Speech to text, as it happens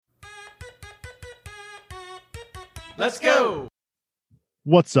Let's go!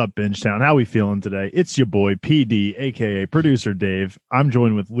 What's up, Bingetown? How we feeling today? It's your boy PD, aka Producer Dave. I'm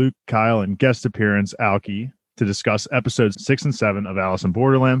joined with Luke, Kyle, and guest appearance Alki to discuss episodes 6 and 7 of Alice in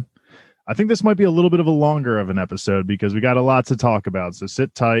Borderland. I think this might be a little bit of a longer of an episode because we got a lot to talk about, so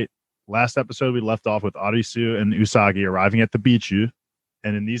sit tight. Last episode, we left off with Arisu and Usagi arriving at the beach, and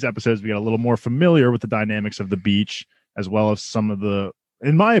in these episodes, we got a little more familiar with the dynamics of the beach, as well as some of the,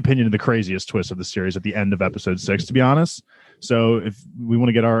 in my opinion, the craziest twist of the series at the end of episode 6, to be honest. So if we want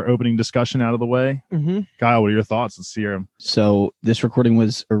to get our opening discussion out of the way, Kyle, what are your thoughts? Let's hear them. So this recording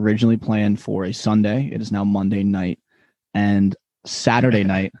was originally planned for a Sunday. It is now Monday night. And Saturday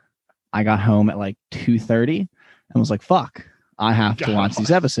night, I got home at like 2:30 and was like, fuck, I have to watch these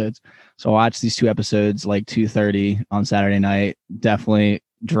episodes. So I watched these 2 episodes like 2:30 on Saturday night, definitely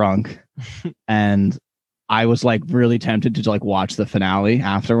drunk. And I was like really tempted to like watch the finale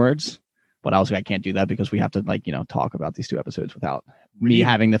afterwards. But I was like, I can't do that because we have to like, talk about these 2 episodes without me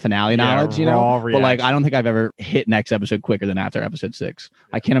having the finale knowledge, But like, I don't think I've ever hit next episode quicker than after episode 6.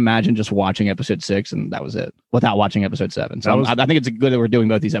 I can't imagine just watching episode 6 and that was it without watching episode 7. So I think it's good that we're doing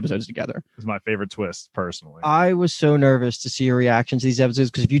both these episodes together. It's my favorite twist, personally. I was so nervous to see your reaction to these episodes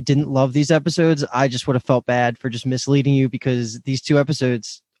because if you didn't love these episodes, I just would have felt bad for just misleading you because these 2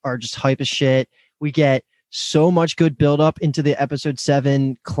 episodes are just hype as shit. We get so much good build up into the episode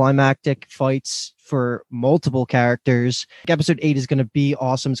 7 climactic fights for multiple characters. Episode 8 is going to be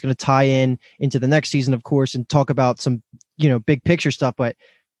awesome. It's going to tie into the next season, of course, and talk about some, big picture stuff. But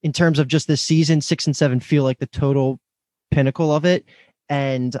in terms of just this season, 6 and 7 feel like the total pinnacle of it.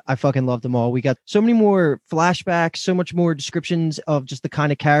 And I fucking love them all. We got so many more flashbacks, so much more descriptions of just the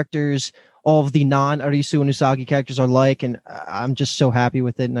kind of characters all of the non-Arisu and Usagi characters are like, and I'm just so happy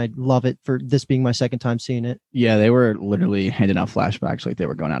with it, and I love it for this being my second time seeing it. Yeah, they were literally handing out flashbacks like they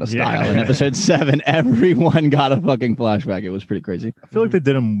were going out of style. In episode 7, everyone got a fucking flashback. It was pretty crazy. I feel like they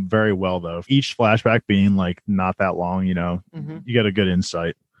did them very well, though. Each flashback being like not that long, you get a good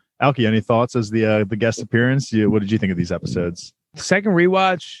insight. Alki, any thoughts as the guest appearance? What did you think of these episodes? Second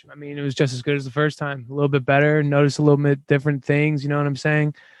rewatch, I mean, it was just as good as the first time. A little bit better. Noticed a little bit different things, you know what I'm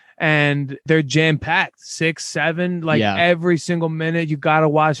saying? And they're jam-packed, 6, 7, every single minute you gotta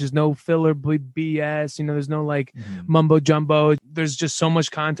watch. There's no filler BS, there's no mumbo jumbo. There's just so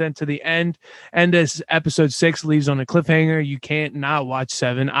much content to the end. And this episode 6 leaves on a cliffhanger. You can't not watch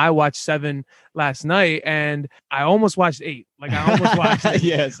 7. I watched 7 last night and I almost watched 8. I almost watched it,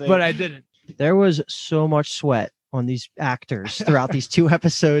 yes, but I didn't. There was so much sweat on these actors throughout these 2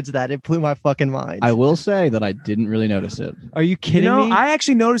 episodes that it blew my fucking mind. I will say that I didn't really notice it. Are you kidding me? I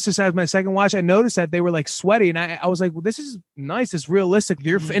actually noticed this as my second watch. I noticed that they were sweaty, and I was like, well, this is nice. It's realistic.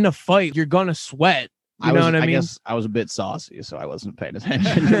 You're in a fight. You're going to sweat. You know what I mean? I guess I was a bit saucy, so I wasn't paying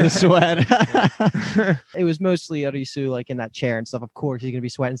attention to the sweat. It was mostly Arisu in that chair and stuff. Of course, he's going to be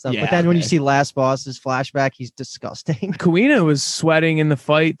sweating stuff. Yeah, but then when you see Last Boss's flashback, he's disgusting. Kuina was sweating in the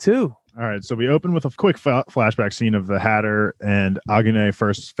fight, too. All right, so we open with a quick flashback scene of the Hatter and Agane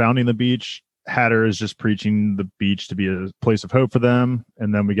first founding the beach. Hatter is just preaching the beach to be a place of hope for them.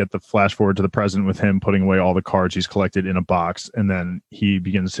 And then we get the flash forward to the present with him putting away all the cards he's collected in a box. And then he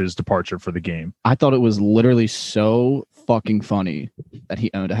begins his departure for the game. I thought it was literally so fucking funny that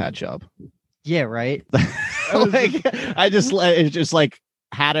he owned a hat shop. Yeah, right? It's just like,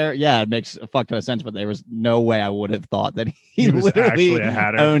 Hatter, yeah, it makes a fuck ton of sense, but there was no way I would have thought that he was literally actually a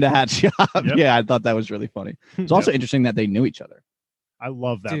hatter. Owned a hat shop. Yep. Yeah, I thought that was really funny. It's also interesting that they knew each other. I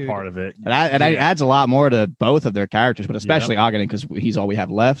love that part of it. And it adds a lot more to both of their characters, but especially Agane, because he's all we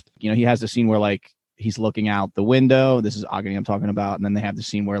have left. He has the scene where he's looking out the window. This is Agane I'm talking about. And then they have the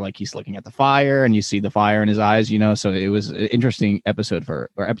scene where he's looking at the fire and you see the fire in his eyes, so it was an interesting episode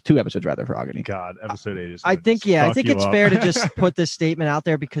 2 episodes rather for Agane. God, episode 8 is I think it's fair to just put this statement out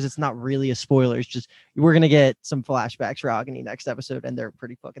there because it's not really a spoiler. It's just we're going to get some flashbacks for Agane next episode and they're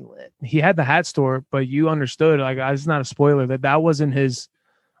pretty fucking lit. He had the hat store, but you understood, it's not a spoiler, that wasn't his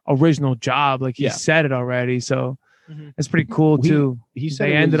original job. He said it already, so it's pretty cool too. He said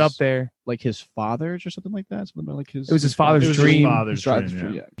they ended up there, his father's or something like that. Something about it was his father's dream.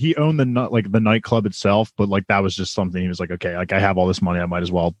 Yeah. He owned the nightclub itself, but that was just something he was like, okay, I have all this money, I might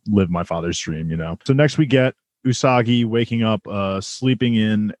as well live my father's dream, So next we get Usagi waking up, sleeping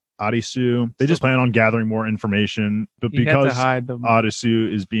in Arisu. They just plan on gathering more information, but because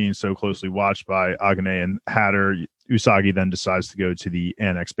Arisu is being so closely watched by Agane and Hatter, Usagi then decides to go to the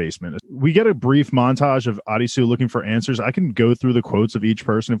annex basement. We get a brief montage of Arisu looking for answers. I can go through the quotes of each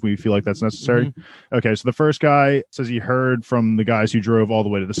person if we feel like that's necessary. Mm-hmm. Okay, so the first guy says he heard from the guys who drove all the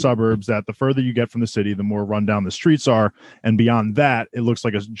way to the suburbs that the further you get from the city, the more run down the streets are. And beyond that, it looks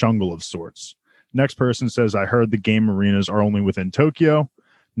like a jungle of sorts. Next person says, I heard the game arenas are only within Tokyo.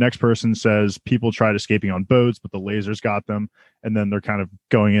 Next person says people tried escaping on boats, but the lasers got them. And then they're kind of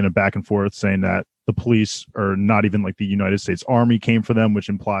going in and back and forth saying that the police, or not even like the United States Army, came for them, which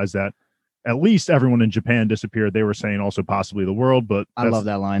implies that at least everyone in Japan disappeared. They were saying also possibly the world, but I love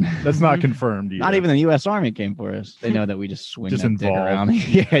that line. That's not confirmed either. Not even the U.S. Army came for us. They know that we just swing Just that dick around.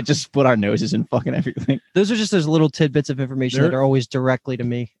 Yeah, just put our noses in fucking everything. Those are just those little tidbits of information that are always directly to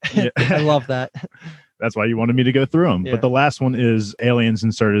me. Yeah. I love that. That's why you wanted me to go through them. Yeah. But the last one is aliens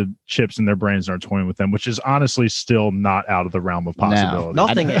inserted chips in their brains and are toying with them, which is honestly still not out of the realm of possibility. No,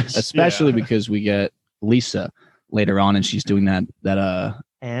 nothing is. Especially because we get Lisa later on, and she's doing that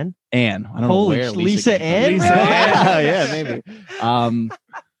Anne. I don't know Holy where Lisa Ann. Yeah, maybe.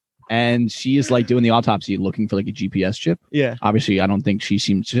 And she is like doing the autopsy, looking for like a GPS chip. Yeah. Obviously, I don't think she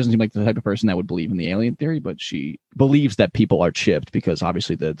doesn't seem like the type of person that would believe in the alien theory, but she believes that people are chipped because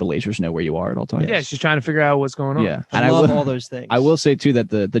obviously the lasers know where you are at all times. Yeah, she's trying to figure out what's going on. Yeah, I love all those things. I will say too that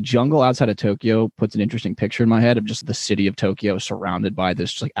the jungle outside of Tokyo puts an interesting picture in my head of just the city of Tokyo surrounded by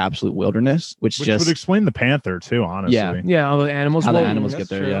this like absolute wilderness, which just would explain the panther too. Honestly, yeah, all the animals. how the Well, animals that's get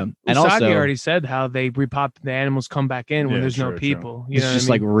there. true. Yeah, And and also already said how they repop the animals come back in when Yeah, there's no true. people. You it's know just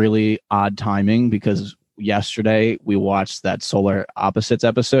what I like really odd timing because yesterday we watched that Solar Opposites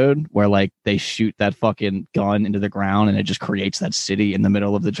episode where like they shoot that fucking gun into the ground and it just creates that city in the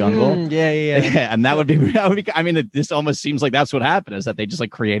middle of the jungle. Yeah. And that would be I mean, this almost seems like that's what happened, is that they just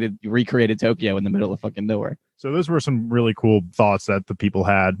like recreated Tokyo in the middle of fucking nowhere. So those were some really cool thoughts that the people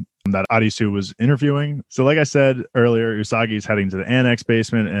had that Arisu was interviewing. So like I said earlier, Usagi is heading to the annex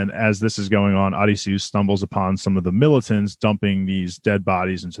basement. And as this is going on, Arisu stumbles upon some of the militants dumping these dead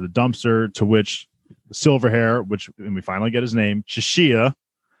bodies into the dumpster, to which Silverhair, and we finally get his name, Chishiya,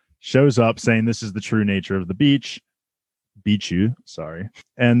 shows up saying this is the true nature of the Bichu, sorry.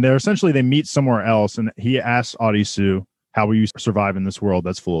 And they meet somewhere else. And he asks Arisu, how will you survive in this world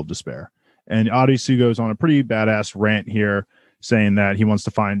that's full of despair? And Arisu goes on a pretty badass rant here, saying that he wants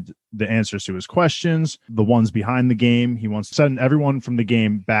to find the answers to his questions, the ones behind the game. He wants to send everyone from the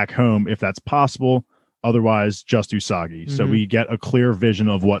game back home if that's possible. Otherwise, just Usagi. So we get a clear vision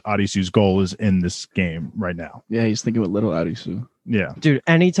of what Arisu's goal is in this game right now. Yeah, he's thinking with little Arisu. Yeah. Dude,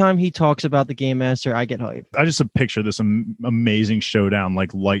 anytime he talks about the Game Master, I get hyped. I just picture this amazing showdown,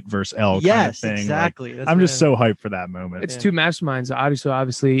 like Light versus L kind of thing. Exactly. Like, I'm just so hyped for that moment. It's two masterminds. Arisu,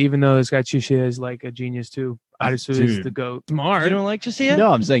 obviously, even though this guy Chishiya is like a genius too. Arisu is Dude. the GOAT. Smart. You don't like Chishiya?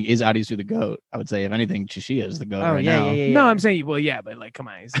 No, I'm saying, is Arisu the GOAT? I would say, if anything, Chishiya is the GOAT right now. No, I'm saying, well, yeah, but like, come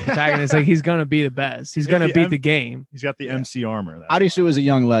on. He's the antagonist. Like, he's going to be the best. He's going to beat the game. He's got the MC armor. Arisu is a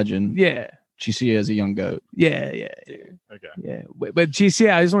young legend. Yeah. Chishiya is a young GOAT. Yeah. Okay. Yeah. But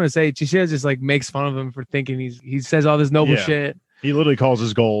Chishiya, I just want to say, Chishiya just like makes fun of him for thinking he says all this noble shit. He literally calls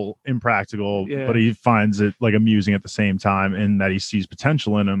his goal impractical, but he finds it like amusing at the same time, in that he sees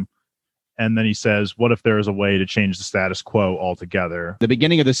potential in him. And then he says, what if there is a way to change the status quo altogether? The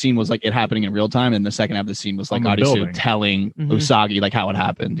beginning of the scene was like it happening in real time, and the second half of the scene was like Arisu telling Usagi like how it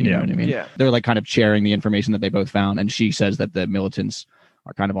happened. You know what I mean? Yeah. They're like kind of sharing the information that they both found, and she says that the militants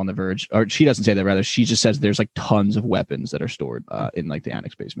are kind of on the verge, or she doesn't say that, rather she just says there's like tons of weapons that are stored in like the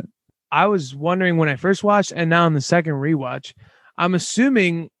annex basement. I was wondering when I first watched, and now in the second rewatch, I'm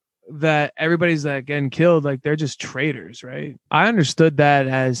assuming that everybody's like getting killed, like they're just traitors, right? I understood that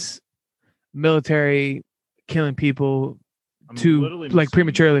as military killing people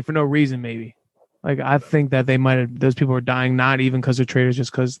prematurely for no reason, maybe. Like, I think that those people are dying not even because they're traitors,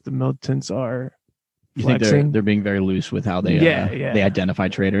 just because the militants are You flexing. think they're being very loose with how they they identify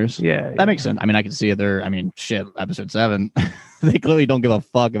traitors? Yeah, that makes sense. I mean, I can see it. Shit, episode 7, they clearly don't give a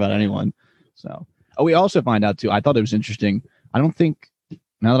fuck about anyone. So, we also find out too. I thought it was interesting. I don't think,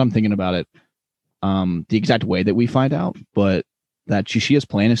 now that I'm thinking about it, the exact way that we find out, but that Chishiya's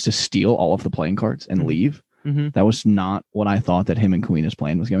plan is to steal all of the playing cards and leave. That was not what I thought that him and Kuina's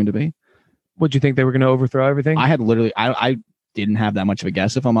plan was going to be. What do you think, they were going to overthrow everything? I had literally, I didn't have that much of a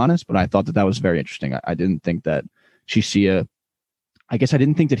guess, if I'm honest, but I thought that was very interesting. I didn't think that Chishiya, I guess I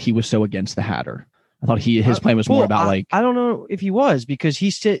didn't think that he was so against the Hatter. I thought his plan was more about like... I don't know if he was, because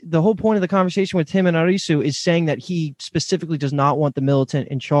the whole point of the conversation with him and Arisu is saying that he specifically does not want the militant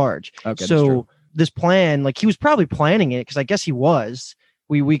in charge. Okay, so this plan, like he was probably planning it, because I guess he was.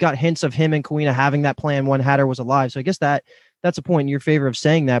 We got hints of him and Kuina having that plan when Hatter was alive. So I guess that's a point in your favor of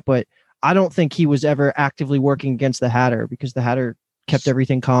saying that, but I don't think he was ever actively working against the Hatter, because the Hatter kept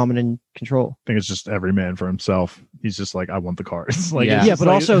everything calm and in control. I think it's just every man for himself. He's just like, I want the cards. Like, but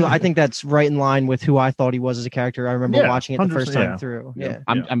also I think that's right in line with who I thought he was as a character. I remember watching it the first time through.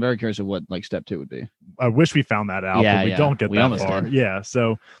 I'm very curious of what like step 2 would be. I wish we found that out, but we don't get that far. Yeah.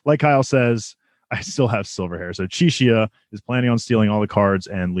 So like Kyle says, I still have silver hair. So Chichiya is planning on stealing all the cards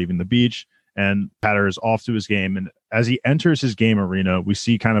and leaving the beach. And Hatter is off to his game. And as he enters his game arena, we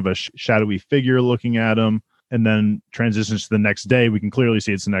see kind of a shadowy figure looking at him. And then transitions to the next day. We can clearly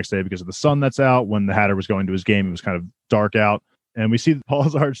see it's the next day because of the sun that's out. When the Hatter was going to his game, it was kind of dark out. And we see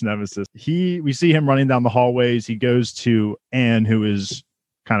Paul's arch nemesis. We see him running down the hallways. He goes to Anne, who is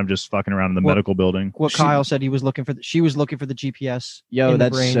kind of just fucking around in the medical building. What Kyle said, she was looking for the GPS. Yo,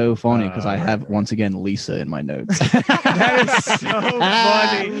 that's so funny because I have once again Lisa in my notes. That is so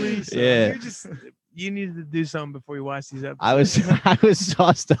funny. Lisa. Yeah. You needed to do something before you watch these episodes. I was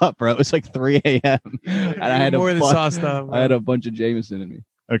sauced up, bro. It was like 3 a.m. and I had more than sauced up. Bro. I had a bunch of Jameson in me.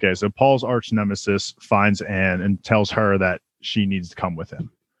 Okay, so Paul's arch nemesis finds Anne and tells her that she needs to come with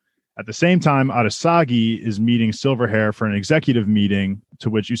him. At the same time, Arasagi is meeting Silverhair for an executive meeting, to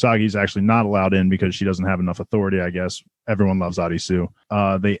which Usagi is actually not allowed in because she doesn't have enough authority, I guess. Everyone loves Arisu.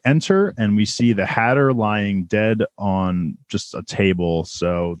 They enter, and we see the Hatter lying dead on just a table.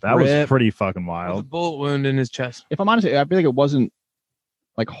 So that was pretty fucking wild. With a bullet wound in his chest. If I'm honest, I feel like it wasn't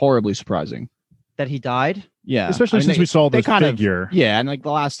like horribly surprising that he died. Yeah, especially since we saw the figure. And like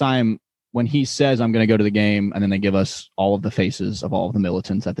the last time when he says I'm going to go to the game, and then they give us all of the faces of all of the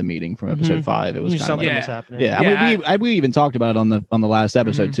militants at the meeting from episode 5. It was kind something of was happening. Yeah, we even talked about it on the last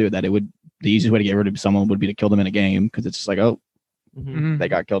episode too, that the easiest way to get rid of someone would be to kill them in a game, because it's just like, they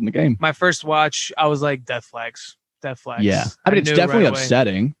got killed in the game. My first watch, I was like, death flags. Yeah, I mean, it's definitely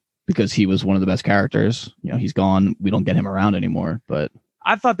upsetting because he was one of the best characters. You know, he's gone. We don't get him around anymore. But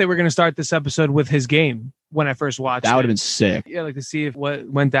I thought they were going to start this episode with his game when I first watched that would have been sick. Yeah, like to see if what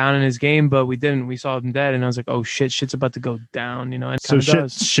went down in his game, but we didn't. We saw him dead, and I was like, "Oh shit's about to go down," you know. And so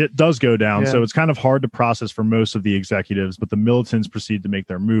shit does go down. Yeah. So it's kind of hard to process for most of the executives, but the militants proceed to make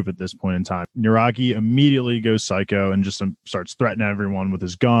their move at this point in time. Niragi immediately goes psycho and just starts threatening everyone with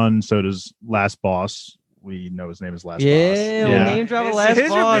his gun. So does Last Boss. We know his name is Last Boss. Yeah, name drop Last Boss.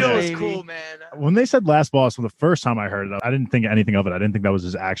 His reveal was cool, man. When they said Last Boss for the first time I heard it, I didn't think anything of it. I didn't think that was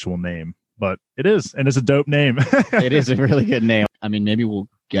his actual name. But it is, and it's a dope name. It is a really good name. I mean, maybe we'll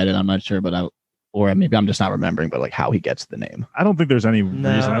get it. I'm not sure, but or maybe I'm just not remembering, but like how he gets the name. I don't think there's any reason.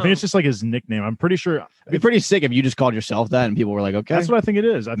 I think it's just like his nickname. I'm pretty sure. It'd be pretty sick if you just called yourself that and people were like, okay. That's what I think it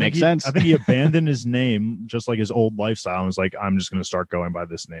is. Makes sense. I think he abandoned his name, just like his old lifestyle, and was like, I'm just going to start going by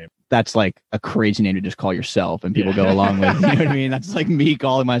this name. That's like a crazy name to just call yourself and people go along with. You know what I mean? That's like me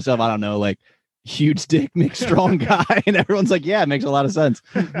calling myself, I don't know, like huge dick, mixed strong guy. And everyone's like, yeah, it makes a lot of sense.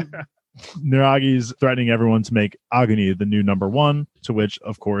 Niragi's threatening everyone to make Agni the new number 1, to which,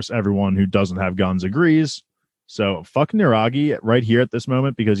 of course, everyone who doesn't have guns agrees. So fuck Niragi right here at this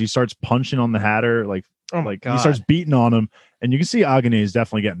moment, because he starts punching on the Hatter, like he starts beating on him, and you can see Agni is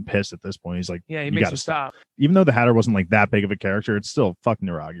definitely getting pissed at this point. He's like, yeah, he makes him stop. Even though the Hatter wasn't like that big of a character, it's still fuck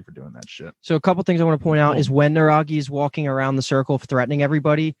Niragi for doing that shit. So a couple things I want to point out is when Niragi is walking around the circle threatening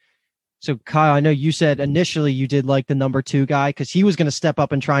everybody. So Kyle, I know you said initially you did like the number 2 guy because he was going to step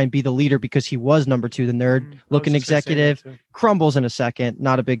up and try and be the leader because he was number 2, the nerd looking executive. Crumbles in a second,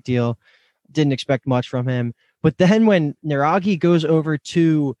 not a big deal. Didn't expect much from him. But then when Niragi goes over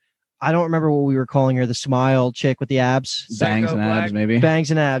to, I don't remember what we were calling her, the smile chick with the abs. Bangs and abs, maybe.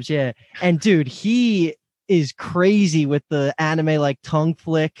 Bangs and abs, yeah. And dude, he is crazy with the anime like tongue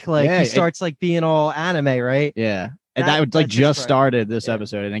flick. Like he starts like being all anime, right? Yeah. And that like just started this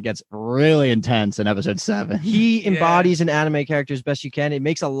episode, and it gets really intense in episode 7. He embodies an anime character as best you can. It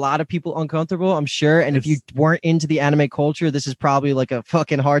makes a lot of people uncomfortable, I'm sure. And if you weren't into the anime culture, this is probably like a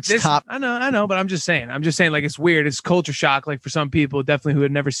fucking hard stop. I know, but I'm just saying like it's weird. It's culture shock. Like for some people, definitely who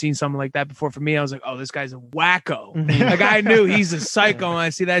had never seen something like that before. For me, I was like, oh, this guy's a wacko. Like I knew he's a psycho. When I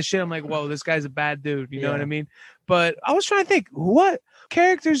see that shit, I'm like, whoa, this guy's a bad dude. You know what I mean? But I was trying to think, what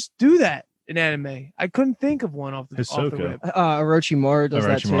characters do that in anime? I couldn't think of one off the whip. Orochimaru does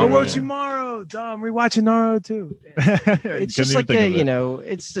that too. Orochimaru, dumb. Rewatching Naruto too. It's just like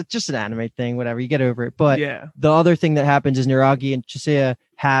it's just an anime thing. Whatever, you get over it. But the other thing that happens is Niragi and Chisaea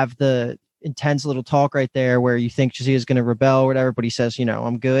have the intense little talk right there, where you think Chisaea is going to rebel or whatever, but he says,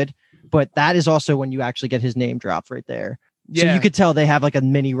 I'm good. But that is also when you actually get his name dropped right there. Yeah. So you could tell they have like a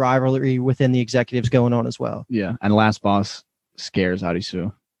mini rivalry within the executives going on as well. Yeah, and Last Boss scares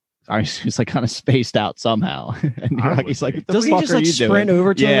Arisu. He's like kind of spaced out somehow. And Niragi's like, doesn't he just like sprint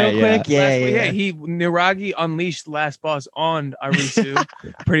over to him real quick? Yeah. Niragi unleashed Last Boss on Arisu,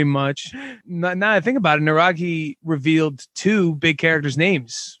 pretty much. Now I think about it, Niragi revealed 2 big characters'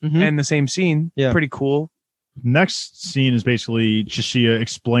 names in the same scene. Yeah. Pretty cool. Next scene is basically Chishiya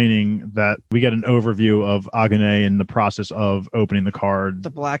explaining that we get an overview of Agane in the process of opening the card. The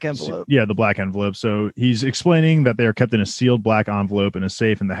black envelope. Yeah, the black envelope. So he's explaining that they are kept in a sealed black envelope in a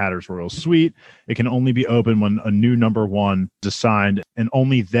safe in the Hatter's Royal Suite. It can only be opened when a new number 1 is assigned, and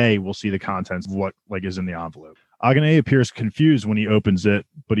only they will see the contents of what is in the envelope. Agane appears confused when he opens it,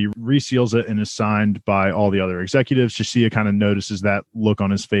 but he reseals it and is signed by all the other executives. Chishiya kind of notices that look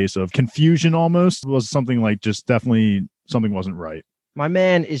on his face of confusion almost. It was something like just definitely something wasn't right. My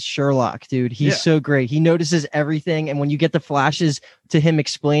man is Sherlock, dude. He's so great. He notices everything. And when you get the flashes to him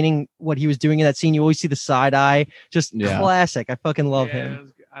explaining what he was doing in that scene, you always see the side eye. Just classic. I fucking love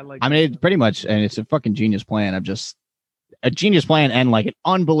him. I mean, it's pretty much, and it's a fucking genius plan of just a genius plan and like an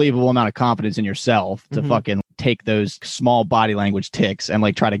unbelievable amount of confidence in yourself to fucking take those small body language ticks and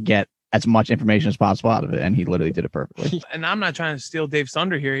like try to get as much information as possible out of it. And he literally did it perfectly. And I'm not trying to steal Dave's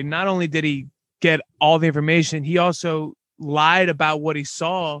thunder here. Not only did he get all the information, he also lied about what he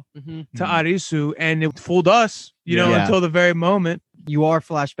saw to Arisu, and it fooled us, you know, until the very moment. You are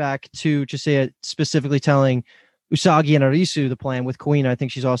flashback to Chishiya specifically telling Usagi and Arisu the plan with Kuina. I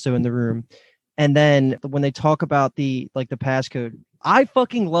think she's also in the room. And then when they talk about the passcode, I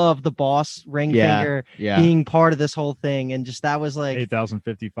fucking love the boss ring finger being part of this whole thing. And just that was like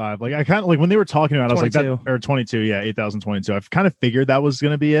 8055. Like I kind of like when they were talking about it, I was like that, or 22, 8022. I've kind of figured that was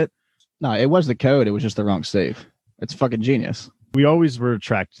gonna be it. No, it was the code, it was just the wrong safe. It's fucking genius. We always were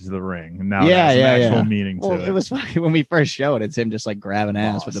attracted to the ring, and now it has an actual meaning to it. It was fucking when we first showed it's him just like grabbing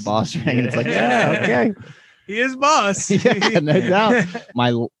ass with the boss ring, and it's like, okay. He is boss. No doubt.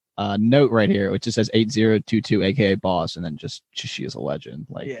 My note right here, which just says 8022, aka boss, and then just she is a legend.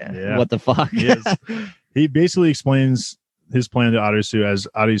 Like, what the fuck? He basically explains his plan to Arisu as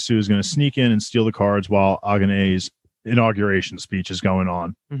Arisu is going to sneak in and steal the cards while Agane's inauguration speech is going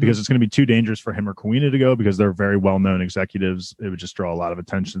on, because it's going to be too dangerous for him or Kuina to go, because they're very well-known executives. It would just draw a lot of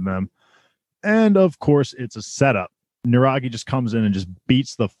attention to them. And of course, it's a setup. Niragi just comes in and just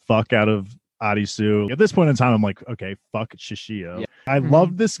beats the fuck out of Arisu. At this point in time, I'm like, okay, fuck Chishiya. I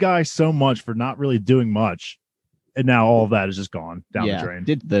loved this guy so much for not really doing much, and now all of that is just gone down the drain.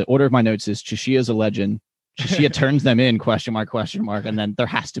 The order of my notes is Chishiya is a legend. Chishiya turns them in, question mark, and then there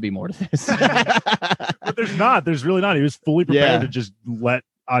has to be more to this. But there's not. There's really not. He was fully prepared to just let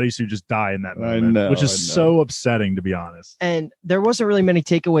Arisu just die in that moment, which is so upsetting, to be honest. And there wasn't really many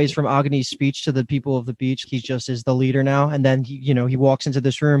takeaways from Agane's speech to the people of the beach. He just is the leader now. And then he walks into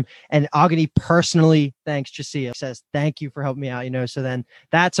this room, and Agane personally thanks Chishiya, says, "Thank you for helping me out." So then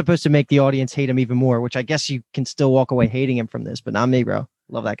that's supposed to make the audience hate him even more, which I guess you can still walk away hating him from this, but not me, bro.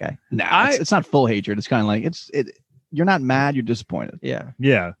 Love that guy. Nah, it's not full hatred. It's kind of like you're not mad, you're disappointed. Yeah,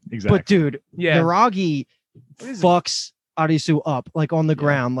 exactly. But dude, Niragi fucks Arisu up like on the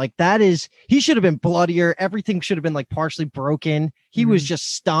ground. Like he should have been bloodier. Everything should have been like partially broken. He was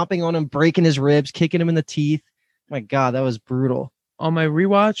just stomping on him, breaking his ribs, kicking him in the teeth. My God, that was brutal. On my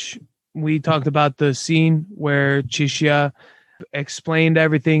rewatch, we talked about the scene where Chishiya explained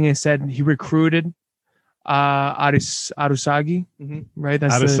everything and said he recruited Arusagi, right?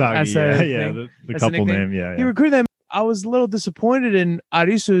 That's the couple name. He recruited them. I was a little disappointed in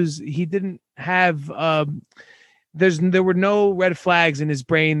Arisu's. He didn't have there were no red flags in his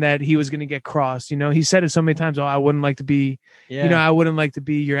brain that he was going to get crossed. He said it so many times. Oh, I wouldn't like to be, I wouldn't like to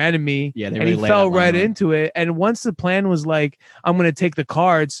be your enemy. Yeah, and he fell right into it. And once the plan was like, I'm going to take the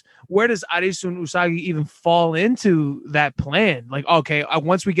cards, where does Arisu and Usagi even fall into that plan? Like, okay,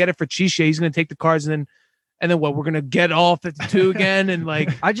 once we get it for Chishiya, he's going to take the cards, and then what? We're gonna get all 52 again, and like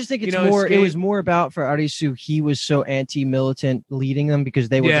I just think it's more. It was more about for Arisu. He was so anti-militant leading them because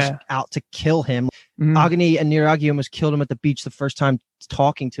they were just out to kill him. Agane and Niragi almost killed him at the beach the first time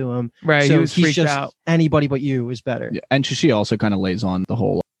talking to him. Right, so he was freaked just out. Anybody but you is better. Yeah. And Chishiya also kind of lays on the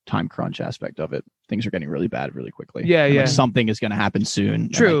whole time crunch aspect of it. Things are getting really bad really quickly. Like something is going to happen soon.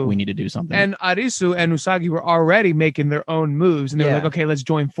 True. And, we need to do something. And Arisu and Usagi were already making their own moves, and they were like, okay, let's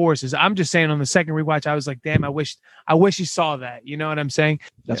join forces. I'm just saying, on the second rewatch, I was like, damn, I wish he saw that. You know what I'm saying?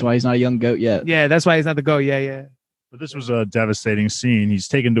 That's why he's not a young goat yet. Yeah, that's why he's not the goat. Yeah. But this was a devastating scene. He's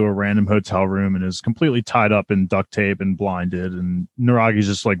taken to a random hotel room and is completely tied up in duct tape and blinded. And Niragi's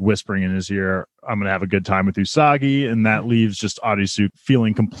just like whispering in his ear, "I'm going to have a good time with Usagi." And that leaves just Arisu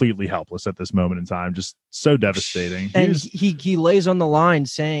feeling completely helpless at this moment in time. Just so devastating. And he lays on the line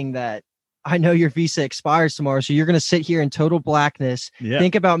saying that, "I know your visa expires tomorrow, so you're going to sit here in total blackness.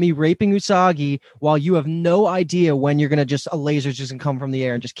 Think about me raping Usagi while you have no idea when you're going to a laser's just going to come from the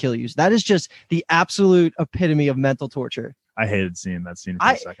air and just kill you." So that is just the absolute epitome of mental torture. I hated seeing that scene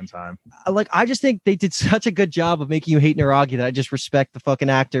for the second time. I just think they did such a good job of making you hate Naragi that I just respect the fucking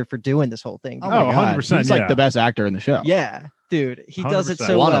actor for doing this whole thing. Oh, 100%. He's like the best actor in the show. Yeah, dude. He does it 100%.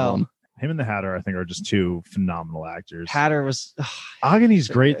 so One well. of them. Him and the Hatter, I think, are just two phenomenal actors. Hatter was Agoni's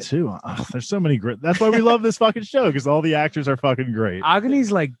so great good. too. Oh, there's so many great. That's why we love this fucking show, because all the actors are fucking great.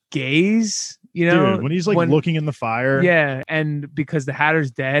 Agoni's like gaze, you know, Dude, when he's like looking in the fire. Yeah, and because the Hatter's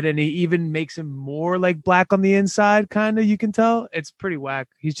dead, and he even makes him more like black on the inside, kind of. You can tell it's pretty whack.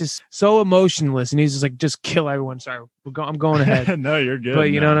 He's just so emotionless, and he's just like, just kill everyone. Sorry, I'm going ahead. No, you're good. But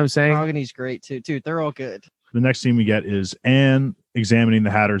you know what I'm saying? Agoni's great too. Dude, they're all good. The next scene we get is Anne examining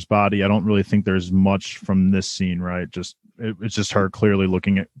the Hatter's body. I don't really think there's much from this scene, right? It's just her clearly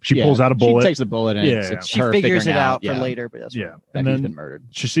looking at. She pulls out a bullet. She takes the bullet and She figures it out for later, but that's yeah. And then he's been murdered.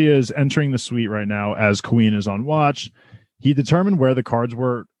 Shashia is entering the suite right now as Queen is on watch. He determined where the cards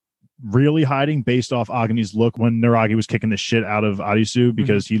were really hiding based off Agoni's look when Naragi was kicking the shit out of Arisu,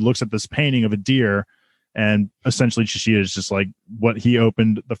 because he looks at this painting of a deer, and essentially Shashia is just like, what he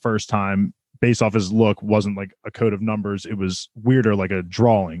opened the first time based off his look wasn't like a code of numbers. It was weirder, like a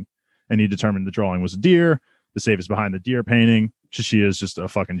drawing. And he determined the drawing was a deer. The safe is behind the deer painting. Shashia is just a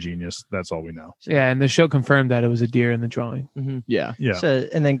fucking genius. That's all we know. Yeah, and the show confirmed that it was a deer in the drawing. Mm-hmm. Yeah. So,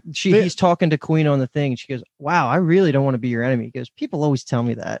 and then he's talking to Queen on the thing. And she goes, "Wow, I really don't want to be your enemy." He goes, "People always tell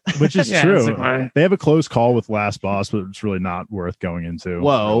me that," which is true. Like, they have a close call with Last Boss, but it's really not worth going into.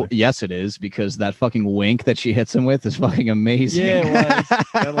 Whoa, really. Yes, it is, because that fucking wink that she hits him with is fucking amazing. Yeah, it was.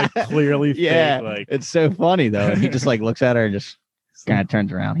 That, like, clearly yeah, fake, like, it's so funny though. And he just like looks at her and just kind of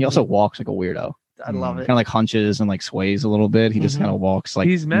turns around. He also walks like a weirdo. I love it. Kind of like hunches and like sways a little bit. He just kind of walks like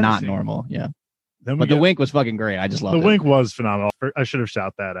he's not normal. Yeah. Then but the wink was fucking great. I just love it. The wink was phenomenal. I should have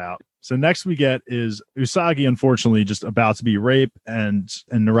shouted that out. So next we get is Usagi, unfortunately, just about to be raped, and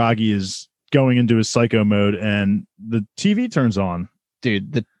Naragi is going into his psycho mode, and the TV turns on.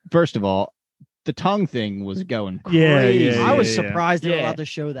 Dude, first of all, the tongue thing was going crazy. Yeah, I was surprised they were allowed to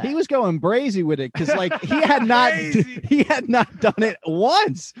show that. He was going brazy with it because like he had not done it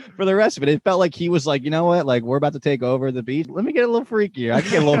once for the rest of it. It felt like he was like, you know what, like we're about to take over the beach. Let me get a little freakier. I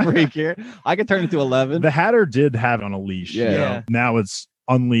can get a little freakier. I can turn it to 11. The Hatter did have it on a leash. Yeah. You know? Now it's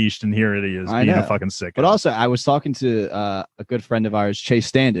unleashed, and here it is being a fucking sick. But also, I was talking to a good friend of ours,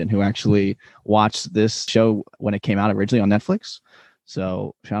 Chase Standen, who actually watched this show when it came out originally on Netflix.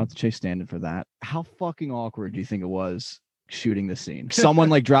 So shout out to Chase Standen for that. How fucking awkward do you think it was shooting this scene? Someone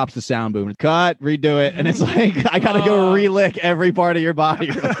like drops the sound boom, cut, redo it, and it's like I gotta go relick every part of your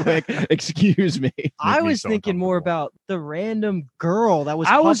body real quick. Excuse me. I was thinking more about the random girl that was.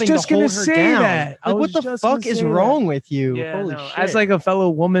 I was just gonna say down. that. Like, what the fuck is wrong with you? Yeah, Holy shit! As like a fellow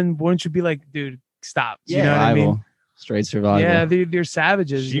woman, wouldn't you be like, dude, stop? Yeah, you know what I mean? Straight survival. Yeah, they're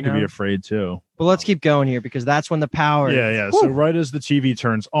savages. She could be afraid too. But let's keep going here because that's when the power. Yeah. So right as the TV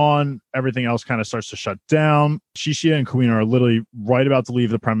turns on, everything else kind of starts to shut down. Shishia and Queen are literally right about to leave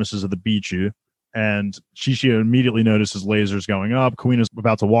the premises of the Bichu, and Shishia immediately notices lasers going up. Queen is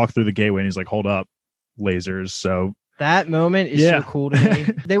about to walk through the gateway, and he's like, "Hold up, lasers!" So that moment is so cool to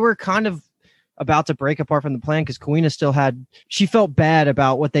me. They were kind of about to break apart from the plan because Kuina she felt bad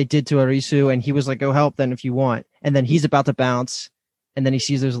about what they did to Arisu, and he was like, "Go help then if you want." And then he's about to bounce, and then he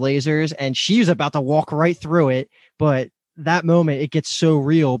sees those lasers, and she's about to walk right through it. But that moment, it gets so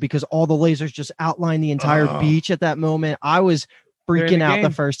real because all the lasers just outline the entire beach at that moment. I was freaking out the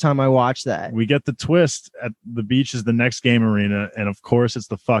first time I watched that. We get the twist at the beach is the next game arena, and of course it's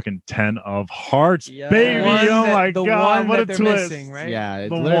the fucking 10 of Hearts, baby. My God, what a twist! Missing, right? Yeah,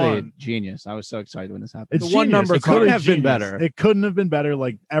 it's literally genius. I was so excited when this happened. It's the one number it couldn't have been better. It couldn't have been better.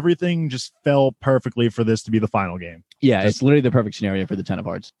 Like everything just fell perfectly for this to be the final game. Yeah, it's literally the perfect scenario for the 10 of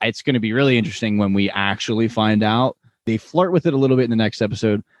Hearts. It's going to be really interesting when we actually find out. They flirt with it a little bit in the next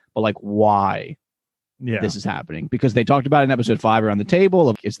episode, but like why? This is happening, because they talked about in episode 5 around the table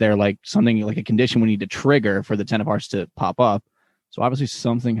of, is there like something like a condition we need to trigger for the 10 of Hearts to pop up? So obviously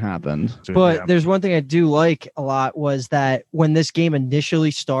something happened. But there's one thing I do like a lot was that when this game initially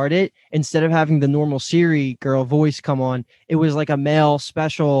started, instead of having the normal Siri girl voice come on, it was like a male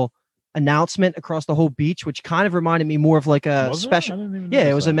special announcement across the whole beach, which kind of reminded me more of like a special. Yeah,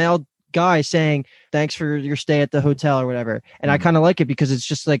 it was a male guy saying thanks for your stay at the hotel or whatever, and I kind of like it because it's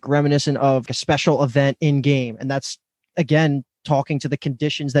just like reminiscent of a special event in game, and that's again talking to the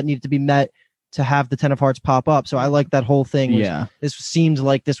conditions that needed to be met to have the 10 of Hearts pop up. So I like that whole thing. This seemed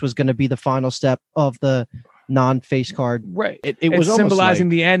like this was going to be the final step of the non-face card. Right. It was symbolizing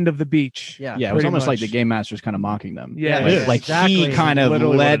the end of the beach. Yeah, it was almost like the game master's kind of mocking them. Yeah, like exactly. he kind of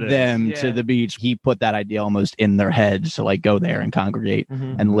led them to the beach. He put that idea almost in their heads to like go there and congregate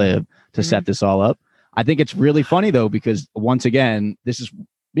and live to set this all up. I think it's really funny though, because once again, this is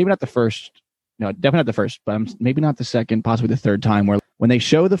maybe not the first, no, definitely not the first, but maybe not the second, possibly the third time where when they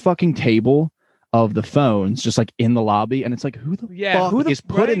show the fucking table of the phones just like in the lobby, and it's like, who the fuck is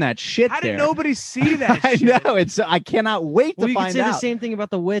putting that shit How there? did nobody see that I shit? know, I cannot wait to you find could say out. the same thing about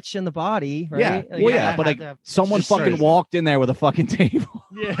the witch and the body, right? Yeah, Like, well, yeah, but like someone fucking walked in there with a fucking table.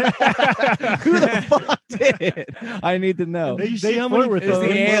 Yeah. Who the fuck did? I need to know. They It's flirt with the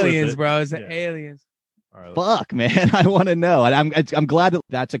it. aliens, bro. It's the Yeah. aliens. All right, Fuck, man, I want to know. And I'm glad that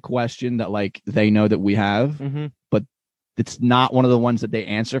that's a question that like they know that we have, but it's not one of the ones that they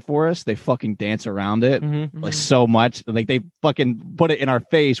answer for us. They fucking dance around it like so much. Like they fucking put it in our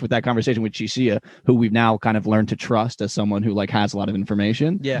face with that conversation with Chicia, who we've now kind of learned to trust as someone who like has a lot of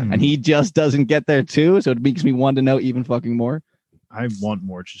information. Yeah. And he just doesn't get there too. So it makes me want to know even fucking more. I want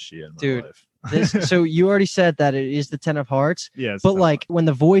more Chicia in my Dude. life. So you already said that it is the 10 of hearts. Yeah, it's But not- like when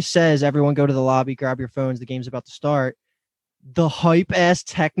the voice says, everyone go to the lobby, grab your phones, the game's about to start, the hype ass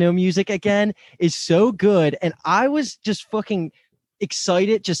techno music again is so good. And I was just fucking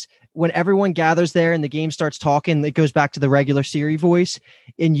excited just when everyone gathers there and the game starts talking. It goes back to the regular Siri voice,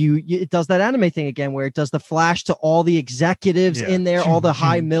 and it does that anime thing again where it does the flash to all the executives Yeah. in there, all the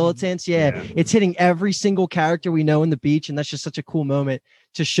high militants. Yeah, it's hitting every single character we know in the beach, and that's just such a cool moment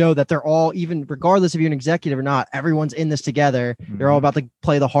to show that they're all, even regardless if you're an executive or not, everyone's in this together. They're all about to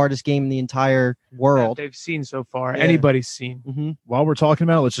play the hardest game in the entire world. That they've seen so far. Yeah. Anybody's seen. While we're talking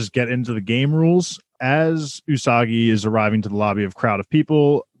about it, let's just get into the game rules. As Usagi is arriving to the lobby of crowd of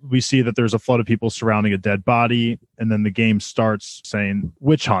people, we see that there's a flood of people surrounding a dead body, and then the game starts saying,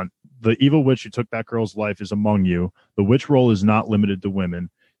 "Witch hunt. The evil witch who took that girl's life is among you. The witch roll is not limited to women.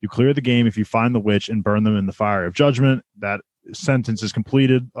 You clear the game if you find the witch and burn them in the fire of judgment. That sentence is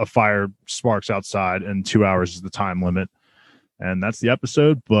completed. A fire sparks outside, and 2 hours is the time limit." And that's the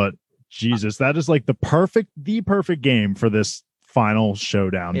episode. But Jesus, that is like the perfect game for this final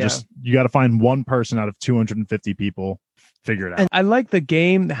showdown. Yeah. Just you got to find one person out of 250 people. Figure it out. I like the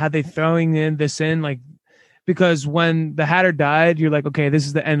game, how they throwing in like, because when the Hatter died, you're like, okay, this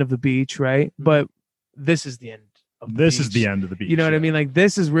is the end of the beach, right? But this is the end. This is the end of the beach. You know what I mean? Like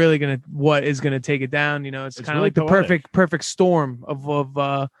this is really what is gonna take it down. You know, it's kind of really like the poetic. perfect storm of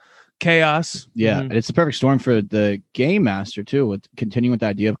chaos. Yeah, and it's the perfect storm for the game master too, with continuing with the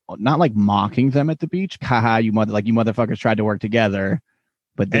idea of not like mocking them at the beach. Haha, you motherfuckers tried to work together,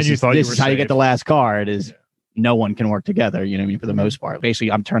 but this you is, thought you this were is how you safe. get the last card is no one can work together. You know what I mean? For the most part,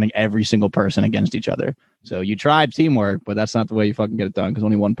 basically, I'm turning every single person against each other. So you tried teamwork, but that's not the way you fucking get it done because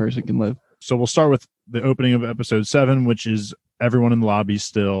only one person can live. So we'll start with the opening of episode 7, which is everyone in the lobby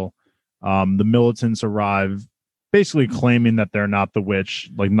still. The militants arrive, basically claiming that they're not the witch.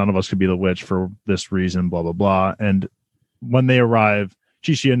 Like none of us could be the witch for this reason, blah, blah, blah. And when they arrive,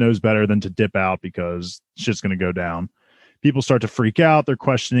 Chichia knows better than to dip out because shit's going to go down. People start to freak out. They're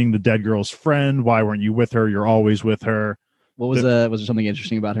questioning the dead girl's friend. Why weren't you with her? You're always with her. What was was there something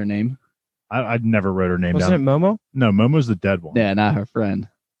interesting about her name? I never wrote her name Wasn't down. it Momo? No, Momo's the dead one. Yeah, not her friend.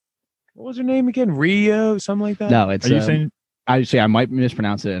 What was her name again? Rio, something like that. No, it's. Are you saying? I might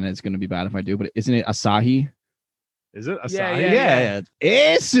mispronounce it, and it's going to going to be bad if I do. But isn't it Asahi? Is it Asahi? Yeah.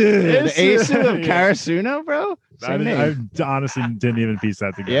 Isu. The Isu. Isu of Yeah. Karasuno, bro. Same name. I honestly didn't even piece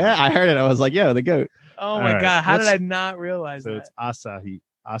that together. Yeah, I heard it. I was like, yo, the goat. Oh All my right, god, how did let's- I not realize So that? it's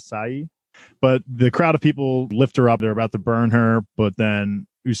Asahi. But the crowd of people lift her up. They're about to burn her, but then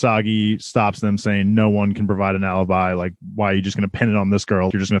Usagi stops them, saying, "No one can provide an alibi. Like, why are you just going to pin it on this girl?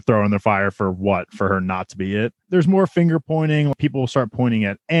 You're just going to throw her in the fire for what? For her not to be it?" There's more finger pointing. People start pointing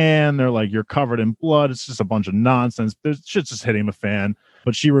at Anne. They're like, "You're covered in blood." It's just a bunch of nonsense. There's shit's just hitting the fan.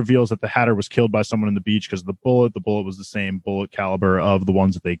 But she reveals that the Hatter was killed by someone in the beach because of the bullet. The bullet was the same bullet caliber of the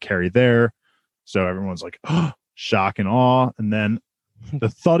ones that they carry there. So everyone's like, oh, shock and awe. And then the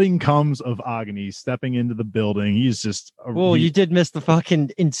thudding comes of Agni stepping into the building. He's just Well, you did miss the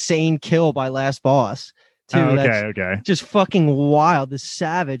fucking insane kill by last boss too. That's okay. just fucking wild. The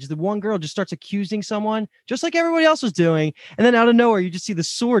savage. The one girl just starts accusing someone, just like everybody else was doing, and then out of nowhere, you just see the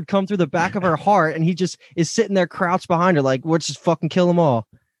sword come through the back of her heart, and he just is sitting there crouched behind her, like, let's just fucking kill them all.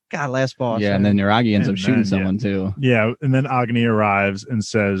 God, last boss. Yeah, and then Niragi ends And up shooting then, someone too. Yeah, and then Agni arrives and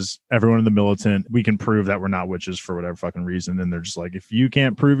says, "Everyone in the militant, we can prove that we're not witches for whatever fucking reason." And they're just like, "If you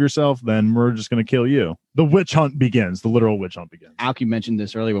can't prove yourself, then we're just going to kill you." The witch hunt begins. The literal witch hunt begins. Aoki mentioned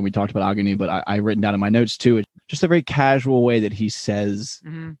this earlier when we talked about Agni, but I written down in my notes too. It's just a very casual way that he says,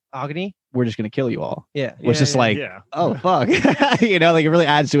 Agni. "We're just going to kill you all." Yeah. Which is like, Yeah. oh fuck, you know, like it really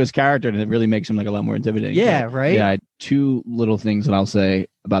adds to his character and it really makes him like a lot more intimidating. Yeah. But, Right. yeah. Two little things that I'll say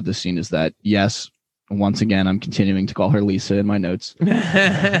about this scene is that yes, once again, I'm continuing to call her Lisa in my notes.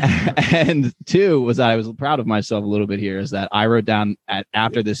 And 2 was that I was proud of myself a little bit here, is that I wrote down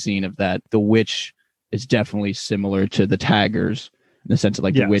after this scene of that the witch is definitely similar to the Taggers in the sense of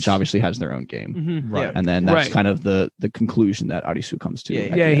like the witch obviously has their own game. Mm-hmm. Right. And then that's kind of the conclusion that Arisu comes to.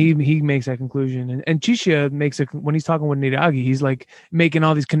 Yeah, he makes that conclusion. And Chishiya makes it when he's talking with Niragi, he's like making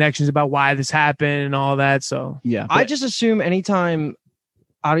all these connections about why this happened and all that. So yeah. I just assume anytime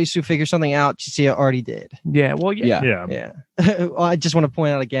Arisu figures something out, Chishiya already did. Yeah, well, yeah. Well, I just want to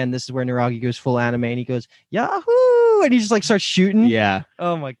point out again, this is where Niragi goes full anime and he goes, Yahoo! And he just like starts shooting. Yeah.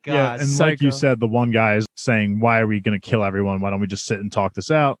 Oh my God. Yeah, and Psycho. like you said, the one guy is saying, why are we going to kill everyone? Why don't we just sit and talk this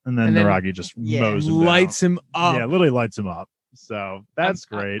out? And then Niragi just mows him lights him up. Yeah, literally lights him up. So that's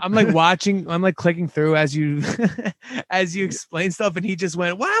great. I'm like watching, I'm like clicking through as you as you explain stuff, and he just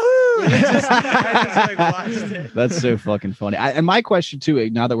went, wahoo! I just like watched it. That's so fucking funny. And my question too,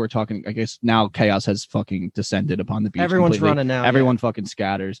 now that we're talking, I guess now chaos has fucking descended upon the beach. Everyone's completely. running now. Everyone fucking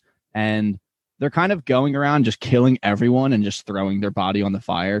scatters. And they're kind of going around just killing everyone and just throwing their body on the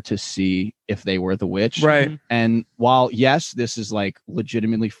fire to see if they were the witch. Right. And while, yes, this is like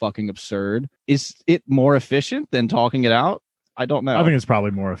legitimately fucking absurd, is it more efficient than talking it out? I don't know. I think it's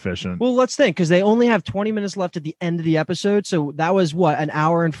probably more efficient. Well, let's think, because they only have 20 minutes left at the end of the episode. So that was what, an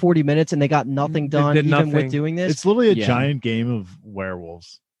hour and 40 minutes, and they got nothing done even with doing this. It's literally a giant game of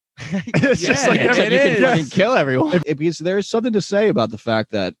werewolves. It's just like it you is. can fucking kill everyone. Because there's something to say about the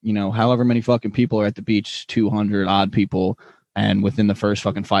fact that, you know, however many fucking people are at the beach, 200 odd people, and within the first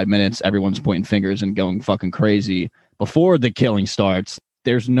fucking 5 minutes, everyone's pointing fingers and going fucking crazy before the killing starts.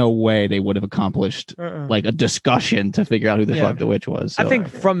 There's no way they would have accomplished like a discussion to figure out who the fuck the witch was. So. I think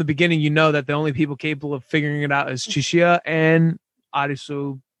from the beginning, you know that the only people capable of figuring it out is Chishiya and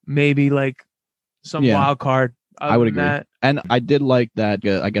Arisu, maybe like some wild card. I would agree. And I did like that,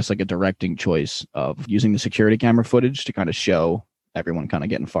 I guess, like a directing choice of using the security camera footage to kind of show everyone kind of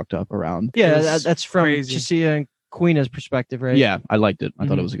getting fucked up around. Yeah, that's from Chishiya and Kuina's perspective, right? Yeah, I liked it. I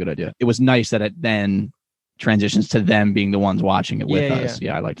thought it was a good idea. It was nice that it then transitions to them being the ones watching it with us.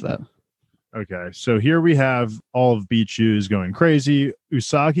 Yeah, I liked that. Okay, so here we have all of Bichu's going crazy.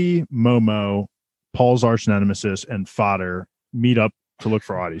 Usagi, Momo, Paul's arch nemesis, and Fodder meet up to look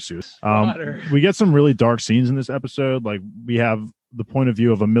for Arisu. We get some really dark scenes in this episode. Like we have the point of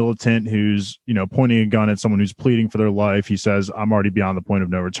view of a militant who's, you know, pointing a gun at someone who's pleading for their life. He says, I'm already beyond the point of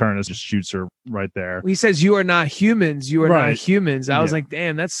no return. It just shoots her right there. He says, you are not humans. You are not humans. I was like,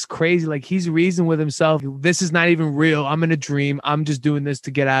 damn, that's crazy. Like he's reasoning with himself. This is not even real. I'm in a dream. I'm just doing this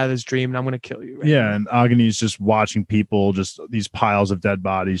to get out of this dream, and I'm going to kill you. Now. And Agni's just watching people, just these piles of dead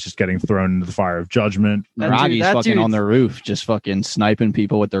bodies just getting thrown into the fire of judgment. Naragi's fucking on the roof, just fucking sniping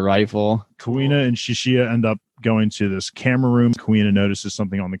people with their rifle. Kuina and Chishiya end up going to this camera room. Kuina notices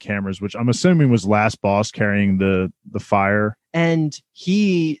something on the cameras, which I'm assuming was Last Boss carrying the fire. And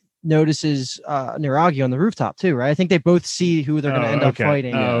he notices Niragi on the rooftop too, right? I think they both see who they're going to end up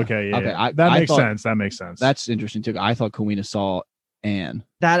fighting. That makes sense. That makes sense. That's interesting too. I thought Kuina saw Anne.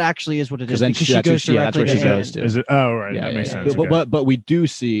 That actually is what it is. Then she goes directly that's where she goes to. Is it? Oh, right. That makes sense. But we do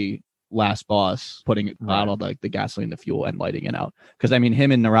see Last Boss putting it out on like the gasoline, the fuel, and lighting it out. Because I mean,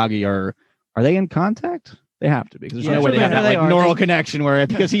 him and Niragi are they in contact? They have to be, because there's no way they have that like neural connection where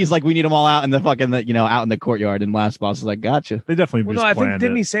because he's like, we need them all out in the fucking out in the courtyard, and Last Boss is like, gotcha. They definitely. Well, no, I think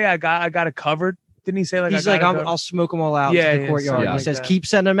didn't he say I got it covered? Didn't he say like he's like I'll smoke them all out in the courtyard? He says keep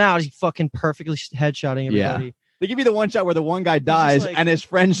sending them out. He's fucking perfectly headshotting everybody. Yeah. They give you the one shot where the one guy dies and his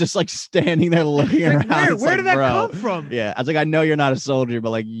friend's just like standing there looking around. Where did that come from? Yeah, I was like, I know you're not a soldier, but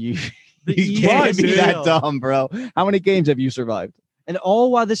like you can't be that dumb, bro. How many games have you survived? And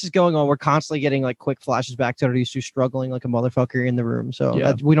all while this is going on, we're constantly getting like quick flashes back to Arisu struggling like a motherfucker in the room. So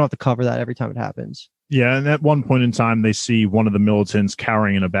we don't have to cover that every time it happens. Yeah, and at one point in time, they see one of the militants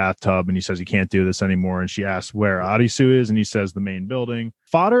cowering in a bathtub, and he says he can't do this anymore. And she asks where Arisu is, and he says the main building.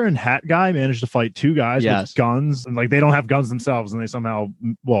 Fodder and Hat Guy managed to fight two guys with guns, and like they don't have guns themselves, and they somehow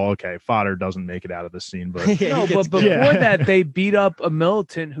Fodder doesn't make it out of the scene, but but before that, they beat up a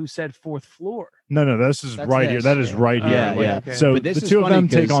militant who said fourth floor. No, that's right here. That is right here. Okay. So the two of them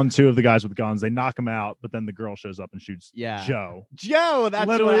take on two of the guys with guns. They knock them out, but then the girl shows up and shoots Joe. Joe, that's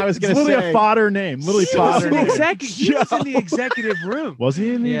literally, what I was going to say. Literally a Fodder name. Literally Fodder name. He was in the executive room. Was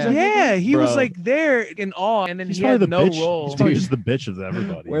he in the executive room? Yeah, he was like there in awe, and then he had no role. He's probably just the bitch of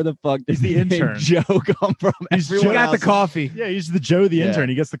everybody. Where the fuck does the intern Joe come from? He got the coffee. Yeah, he's the Joe the intern.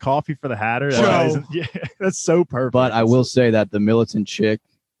 He gets the coffee for the Hatter. That's so perfect. But I will say that the militant chick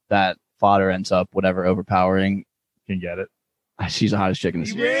that Fodder ends up overpowering can get it. She's the hottest chick in the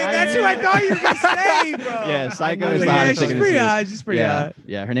series. Yeah, that's who I thought you were gonna say, bro. Yeah, Psycho is Yeah, the hottest chick she's in the pretty series. hot. She's pretty Yeah, hot.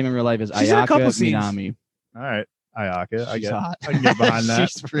 yeah. Her name in real life is She's in a couple Ayaka scenes. Minami. All right. Ayaka. I She's get. hot. I can get behind that.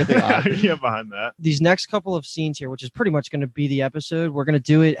 She's really I hot. can get behind that. These next couple of scenes here, which is pretty much going to be the episode, we're going to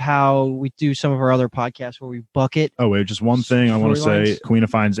do it how we do some of our other podcasts where we bucket. Oh wait, just one thing I want to say. Storylines. Queen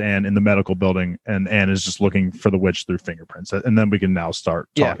finds Anne in the medical building, and Anne is just looking for the witch through fingerprints, and then we can now start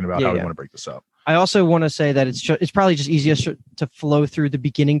talking about how we want to break this up. I also want to say that it's probably just easiest to flow through the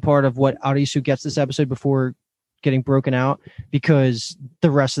beginning part of what Arisu gets this episode before getting broken out, because the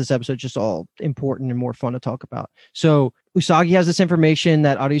rest of this episode is just all important and more fun to talk about. So Usagi has this information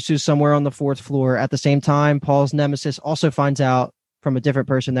that Arisu is somewhere on the 4th floor. At the same time, Paul's nemesis also finds out from a different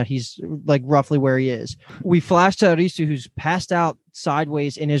person that he's like roughly where he is. We flash to Arisu, who's passed out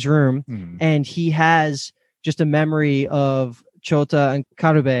sideways in his room, and he has just a memory of Chota and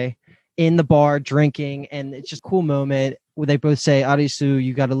Karube in the bar drinking, and it's just a cool moment where they both say, Arisu,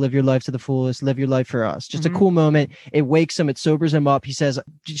 you got to live your life to the fullest, live your life for us. Just a cool moment. It wakes him, it sobers him up. He says,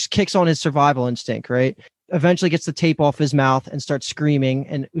 just kicks on his survival instinct, right? Eventually gets the tape off his mouth and starts screaming,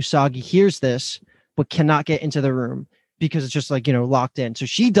 and Usagi hears this but cannot get into the room because it's just like, locked in. So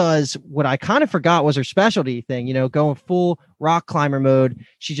she does what I kind of forgot was her specialty thing, going full rock climber mode.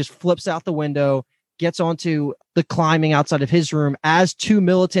 She just flips out the window, gets onto the climbing outside of his room as 2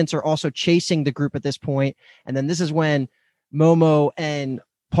 militants are also chasing the group at this point. And then this is when Momo and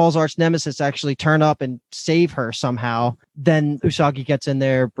Paul's arch nemesis actually turn up and save her somehow. Then Usagi gets in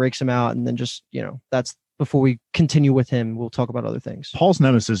there, breaks him out, and then just, that's before we continue with him. We'll talk about other things. Paul's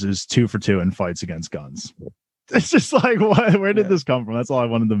nemesis is 2 for 2 in fights against guns. It's just like, where did this come from? That's all I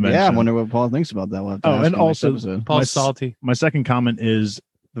wanted to mention. Yeah, I wonder what Paul thinks about that. We'll have to ask and him also next episode. Paul's salty. My second comment is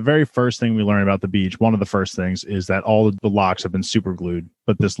the very first thing we learn about the beach. One of the first things is that all of the locks have been super glued,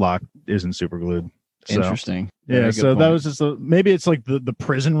 but this lock isn't super glued. So, Interesting. Yeah, Very so good that point. was just maybe it's like the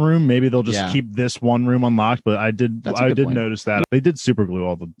prison room. Maybe they'll just keep this one room unlocked. But I did That's a good point. notice that they did super glue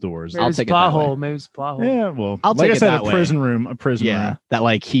all the doors. Maybe I'll it's take a it that plot way. hole. Maybe it's a plot hole. Yeah, well, I'll like take I it said, that a way. prison room. Yeah, that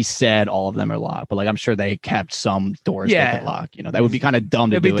like he said all of them are locked, but like I'm sure they kept some doors that could lock. That would be kind of dumb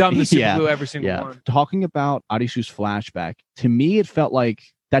to It'd do. be dumb to super yeah. glue every single one. Talking about Arisu's flashback, to me it felt like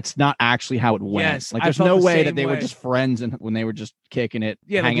that's not actually how it went. Yes, like I there's felt no the way same that they were way. just friends and when they were just kicking it,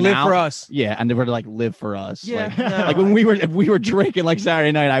 Yeah, like hanging live out. for us. Yeah, and they were like live for us. Yeah, Like, no. like when if we were drinking like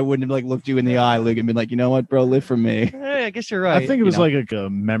Saturday night, I wouldn't have like looked you in the eye, Luke, and been like, you know what, bro, live for me. I guess you're right. I think it was like a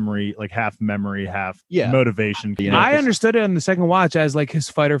memory, like half memory, half motivation. I understood it on the second watch as like his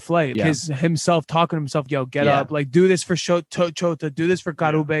fight or flight, Yeah. his himself talking to himself, yo, get Yeah. up, like do this for Chota, do this for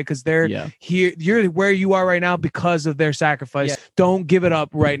Karube, because they're here, you're where you are right now because of their sacrifice. Yeah. Don't give it up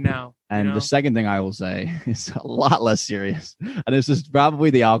right now. And the second thing I will say is a lot less serious. And this is probably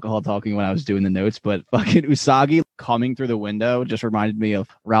the alcohol talking when I was doing the notes, but fucking Usagi coming through the window just reminded me of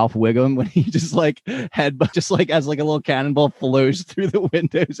Ralph Wiggum when he just like just like as like a little cannonball flows through the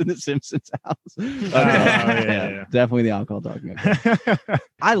windows in the Simpsons house. Yeah. Definitely the alcohol talking.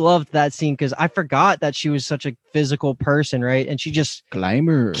 I loved that scene because I forgot that she was such a physical person, right? And she just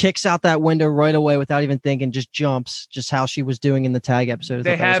Climber kicks out that window right away without even thinking, just jumps, just how she was doing in the tag episode. I They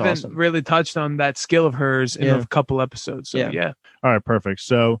thought that was haven't awesome. really touched on that skill of hers in a couple episodes. So yeah. All right, perfect.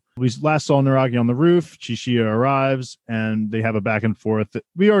 So we last saw Naragi on the roof. Chishiya arrives, and they have a back and forth.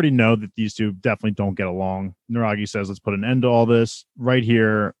 We already know that these two definitely don't get along. Naragi says, let's put an end to all this right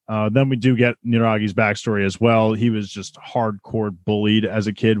here. Then we do get Naragi's backstory as well. He was just hardcore bullied as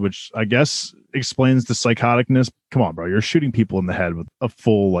a kid, which I guess explains the psychoticness. Come on, bro. You're shooting people in the head with a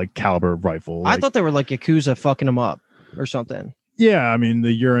full like caliber rifle. I thought they were like Yakuza fucking him up or something. Yeah, I mean,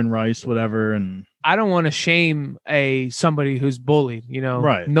 the urine rice, whatever. And I don't want to shame somebody who's bullied,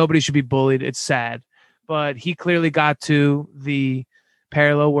 Right. Nobody should be bullied. It's sad. But he clearly got to the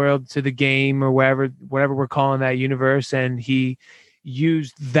parallel world, to the game or whatever we're calling that universe. And he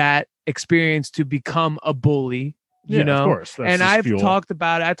used that experience to become a bully. Of course. That's And his I've fuel. talked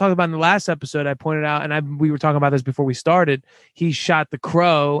about it. I talked about in the last episode, I pointed out, and we were talking about this before we started. He shot the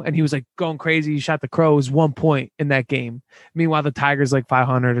crow and he was like going crazy. He shot the crow. It was 1 point in that game. Meanwhile, the tiger's like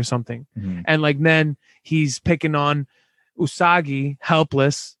 500 or something. Mhm. And like then he's picking on Usagi,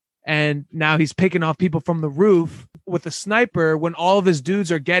 helpless. And now he's picking off people from the roof with a sniper when all of his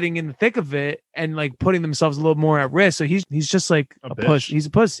dudes are getting in the thick of it and like putting themselves a little more at risk. So he's just like a puss. He's a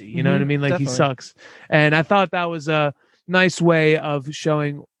pussy. You know what I mean? Like definitely. he sucks. And I thought that was a nice way of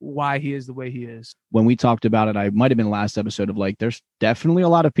showing why he is the way he is. When we talked about it, I might have been last episode of like, there's definitely a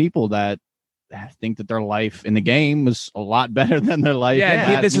lot of people that think that their life in the game was a lot better than their life.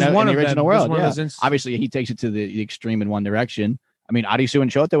 This is one in of the original them. This is world. one of Yeah. those instances. Obviously, he takes it to the extreme in one direction. I mean, Arisu and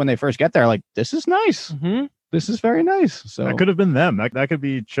Chota, when they first get there, like, this is nice. Mm-hmm. this is very nice. So that could have been them. That could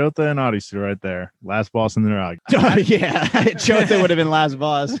be Chota and Arisu right there. Last boss in the Niragi. yeah, Chota would have been last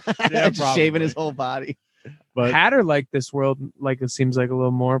boss. Yeah, just shaving his whole body. But Hatter liked this world, like it seems like a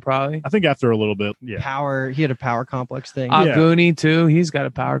little more probably. I think after a little bit, yeah. He had a power complex thing. Aguni too. He's got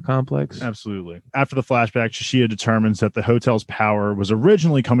a power complex. Absolutely. After the flashback, Shishiya determines that the hotel's power was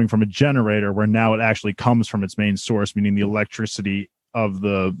originally coming from a generator, where now it actually comes from its main source, meaning the electricity of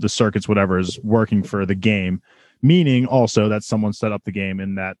the circuits, whatever, is working for the game, meaning also that someone set up the game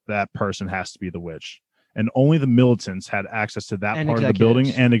and that person has to be the witch. And only the militants had access to that part of the building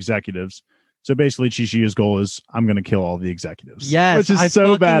and executives. So basically, Shishiya's goal is, I'm going to kill all the executives. Yes. Which is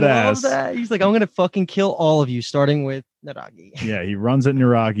so badass. That. He's like, I'm going to fucking kill all of you, starting with Niragi. Yeah, he runs at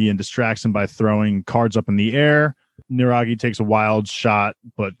Niragi and distracts him by throwing cards up in the air. Niragi takes a wild shot,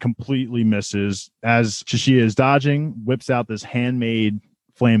 but completely misses. As Shishiya is dodging, whips out this handmade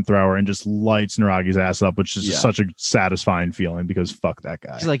flamethrower and just lights Niragi's ass up, which is such a satisfying feeling because fuck that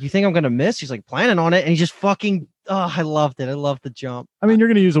guy. He's like, you think I'm going to miss? He's like planning on it. And he just fucking, I loved it. I loved the jump. I mean,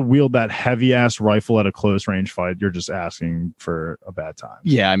 you're going to wield that heavy ass rifle at a close range fight. You're just asking for a bad time.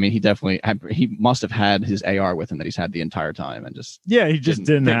 Yeah. I mean, he must have had his AR with him that he's had the entire time and just, he just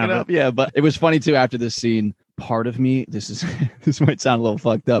didn't have it. Yeah. But it was funny too, after this scene, part of me, this might sound a little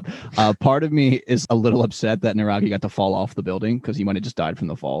fucked up. Part of me is a little upset that Niragi got to fall off the building because he might have just died from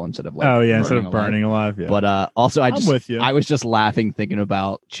the fall instead of burning alive. Yeah. But also, I'm with you. I was just laughing thinking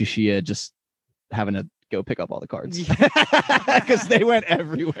about Shishiya just having to go pick up all the cards because they went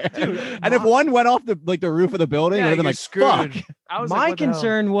everywhere. Dude, and if one went off the roof of the building, it would have been like, screwed. fuck. My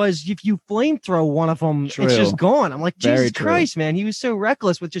concern was if you flamethrow one of them, it's just gone. I'm like, Jesus Christ, man. He was so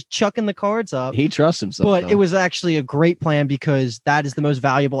reckless with just chucking the cards up. He trusts himself. But it was actually a great plan because that is the most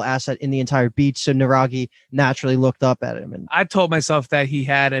valuable asset in the entire beach. So Niragi naturally looked up at him. And I told myself that he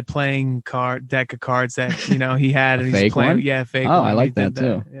had a playing card deck of cards that, he had. And he's playing. One? Yeah, fake. Oh, I like that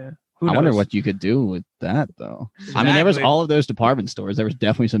too. Yeah. I wonder what you could do with that, though. Exactly. I mean, there was all of those department stores. There was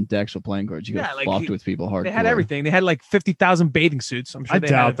definitely some decks with playing cards. You could have fucked with people hard. They had everything. They had like 50,000 bathing suits. I'm sure. I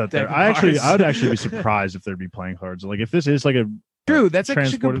doubt that there. I would actually be surprised if there'd be playing cards. Like if this is like a true, that's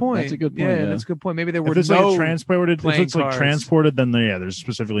actually a good point. That's a good point. Yeah, that's a good point. Maybe there were if it's like transported. If it's like cards. transported, then there's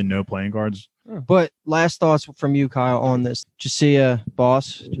specifically no playing cards. But last thoughts from you, Kyle, on this. Shishiya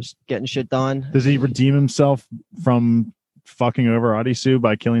boss just getting shit done. Does he redeem himself from fucking over Arisu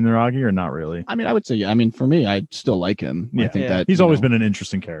by killing Niragi or not really? I mean, I would say, I mean, for me, I still like him. I think that he's always been an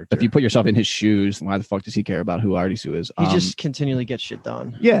interesting character. If you put yourself in his shoes, why the fuck does he care about who Arisu is? He just continually gets shit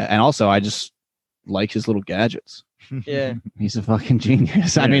done. Yeah. And also, I just like his little gadgets. Yeah. He's a fucking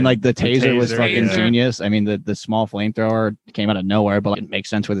genius. I mean, like the taser was fucking genius. I mean, the small flamethrower came out of nowhere, but it makes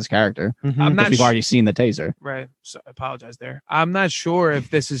sense with his character. I'm not we've already seen the taser. Right. So I apologize there. I'm not sure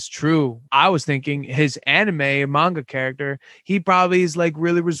if this is true. I was thinking his anime or manga character, he probably is like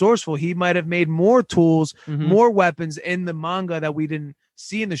really resourceful. He might have made more tools, more weapons in the manga that we didn't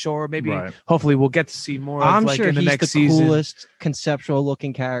see in the show, or maybe hopefully we'll get to see more I'm of like sure in the he's next the season. Coolest conceptual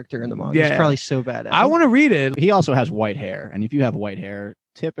looking character in the manga. He's probably so badass. I want to read it. He also has white hair, and if you have white hair,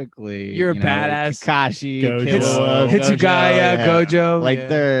 typically you're a badass. Kakashi, Hitsugaya, Gojo, like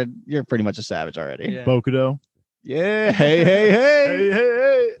you're pretty much a savage already. Bokudo. Yeah.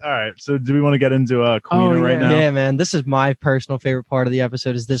 Hey. All right. So do we want to get into Kuina right now? Yeah, man. This is my personal favorite part of the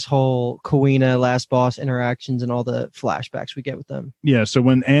episode is this whole Kuina last boss interactions and all the flashbacks we get with them. Yeah. So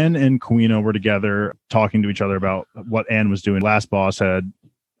when Anne and Kuina were together talking to each other about what Anne was doing, last boss had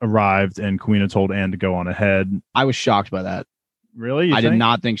arrived and Kuina told Anne to go on ahead. I was shocked by that. Really? I did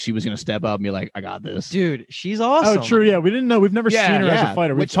not think she was going to step up and be like, I got this. Dude, she's awesome. Oh, true. Yeah. We didn't know. We've never seen her as a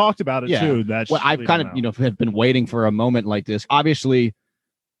fighter. We talked about it too. I've kind of, have been waiting for a moment like this. Obviously,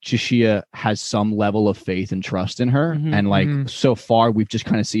 Shishiya has some level of faith and trust in her. And so far, we've just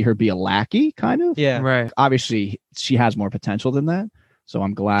kind of see her be a lackey, kind of. Yeah. Right. Obviously, she has more potential than that. So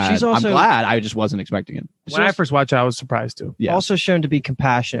I'm glad. I'm glad. I just wasn't expecting it. When I first watched it, I was surprised too. Yeah. Also shown to be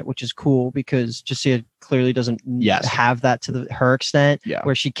compassionate, which is cool because Shishiya clearly doesn't have that to her extent. Yeah.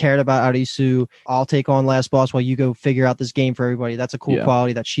 Where she cared about Arisu. I'll take on last boss while you go figure out this game for everybody. That's a cool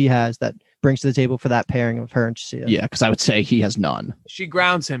quality that she has that brings to the table for that pairing of her and Shishiya. Yeah, because I would say he has none. She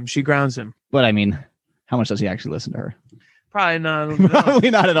grounds him. But I mean, how much does he actually listen to her? Probably not. Probably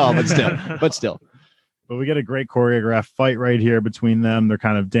not at all. But still. But we get a great choreographed fight right here between them. They're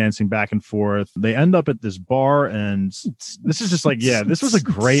kind of dancing back and forth. They end up at this bar, and this is just like, this was a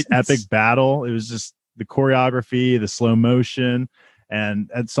great epic battle. It was just the choreography, the slow motion,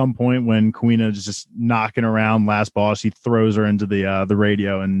 And at some point when Kuina is just knocking around Last Boss, he throws her into the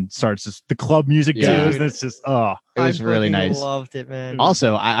radio and starts the club music goes. And it's just, it was really nice. Loved it, man.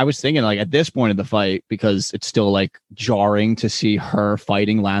 Also, I was thinking like at this point of the fight, because it's still like jarring to see her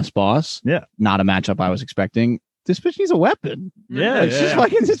fighting Last Boss. Yeah. Not a matchup I was expecting. This bitch needs a weapon. Yeah. She's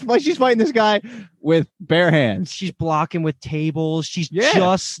fighting this guy with bare hands. She's blocking with tables. She's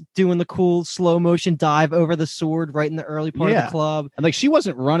just doing the cool slow motion dive over the sword right in the early part of the club. And like she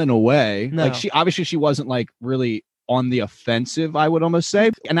wasn't running away. No. Like she wasn't like really on the offensive, I would almost say.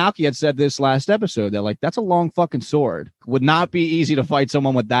 And Alki had said this last episode that like that's a long fucking sword. Would not be easy to fight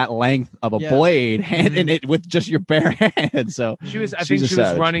someone with that length of a blade handing it with just your bare hand. So I think she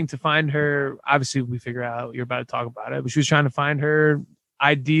was running to find her. Obviously, we figure out you're about to talk about it, but she was trying to find her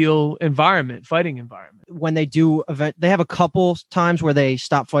ideal fighting environment. When they do event, they have a couple times where they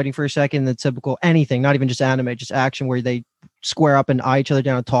stop fighting for a second. The typical anything, not even just anime, just action, where they square up and eye each other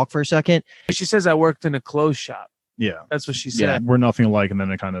down and talk for a second. She says, "I worked in a clothes shop." Yeah, that's what she said. Yeah, we're nothing alike, and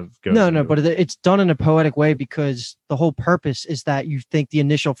then it kind of goes. No, but it's done in a poetic way because the whole purpose is that you think the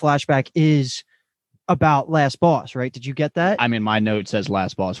initial flashback is about Last Boss, right? Did you get that? I mean, my note says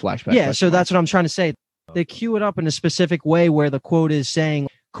Last Boss flashback. Yeah, so that's what I'm trying to say. They cue it up in a specific way where the quote is saying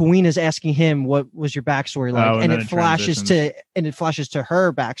Kuina is asking him what was your backstory like, and it flashes to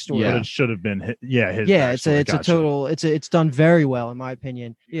her backstory. Yeah, but it should have been his it's done very well in my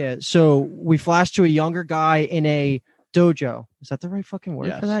opinion. Yeah, so we flash to a younger guy in a dojo. Is that the right fucking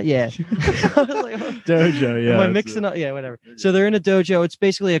word for that? Yeah. Dojo, yeah. Am I mixing up? Yeah, whatever. So they're in a dojo. It's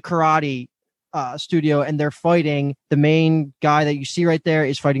basically a karate studio, and they're fighting. The main guy that you see right there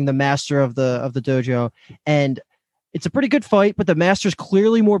is fighting the master of the dojo, and it's a pretty good fight, but the master's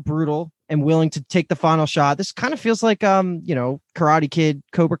clearly more brutal and willing to take the final shot. This kind of feels like Karate Kid,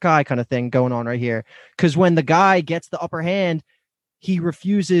 Cobra Kai kind of thing going on right here. Because when the guy gets the upper hand, he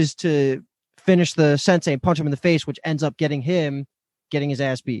refuses to finish the sensei and punch him in the face, which ends up getting his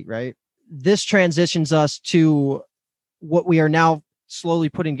ass beat, right? This transitions us to what we are now slowly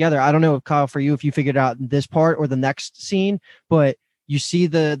putting together. I don't know, Kyle, for you, if you figured out this part or the next scene, but you see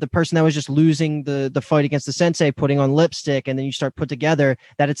the person that was just losing the fight against the sensei putting on lipstick, and then you start put together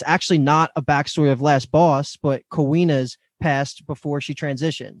that it's actually not a backstory of Last Boss, but Kuina's past before she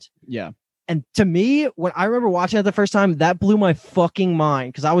transitioned. Yeah. And to me, when I remember watching it the first time, that blew my fucking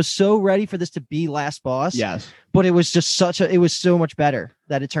mind because I was so ready for this to be Last Boss. Yes. But it was just it was so much better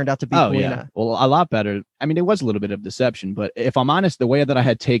that it turned out to be Kuina. Yeah. Well, a lot better. I mean, it was a little bit of deception, but if I'm honest, the way that I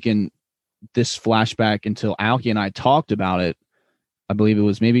had taken this flashback until Alki and I talked about it, I believe it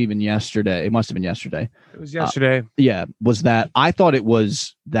was maybe even yesterday. It must have been yesterday. It was yesterday. Was that I thought it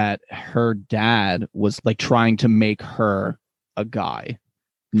was that her dad was like trying to make her a guy,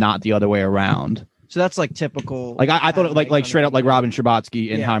 not the other way around. So that's like typical. Like I thought it like straight up like Robin Scherbatsky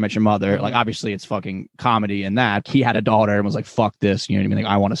in How I Met Your Mother. Like obviously it's fucking comedy in that he had a daughter and was like, fuck this. You know what I mean?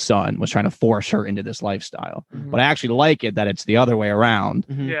 Like I want a son, was trying to force her into this lifestyle. Mm-hmm. But I actually like it that it's the other way around.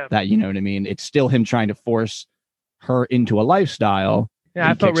 Mm-hmm. Yeah. That, you know what I mean? It's still him trying to force her into a lifestyle. Yeah,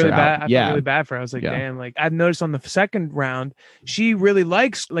 I felt really bad. I felt really bad for her. I was like, damn, like I've noticed on the second round, she really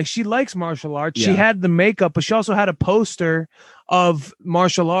likes martial arts. Yeah. She had the makeup, but she also had a poster of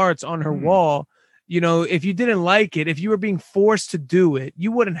martial arts on her wall. You know, if you didn't like it, if you were being forced to do it,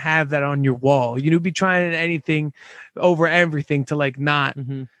 you wouldn't have that on your wall. You'd be trying anything over everything to like not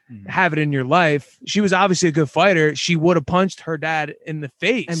have it in your life. She was obviously a good fighter. She would have punched her dad in the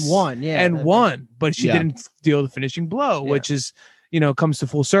face and won, but she didn't deal the finishing blow, which is, you know, comes to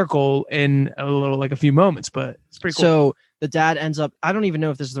full circle in a few moments, but it's pretty cool. So the dad ends up, I don't even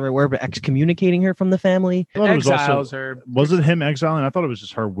know if this is the right word, but excommunicating her from the family. Exiles her. Was it him exiling? I thought it was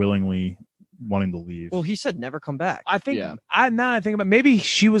just her willingly wanting to leave. Well, he said never come back. I think now I think about maybe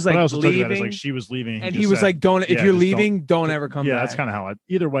she was like leaving. Like she was leaving, and he was like, "Don't if you're leaving, don't ever come back." Yeah, that's kind of how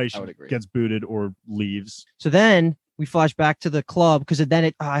either way she gets booted or leaves. So then we flash back to the club because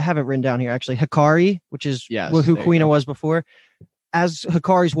then I have it written down here actually. Hikari, which is who Kuina was before. As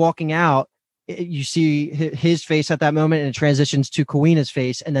Hikari's walking out, you see his face at that moment, and it transitions to Kuina's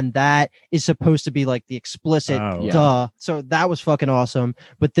face, and then that is supposed to be like the explicit duh. So that was fucking awesome.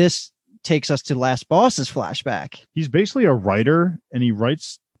 But this takes us to Last Boss's flashback. He's basically a writer, and he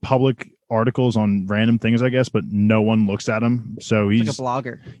writes public articles on random things, I guess, but no one looks at him. So he's like a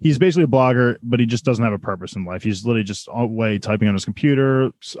blogger. He's basically a blogger, but he just doesn't have a purpose in life. He's literally just away typing on his computer.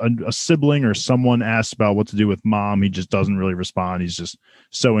 A sibling or someone asks about what to do with mom. He just doesn't really respond. He's just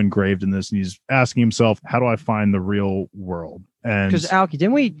so engraved in this, and he's asking himself, how do I find the real world? And because Alki,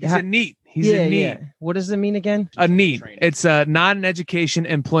 didn't we? He's a NEET. He's a NEET. Yeah. What does it mean again? A NEET. It's not an education,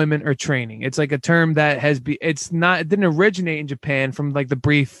 employment, or training. It's like a term that it didn't originate in Japan from like the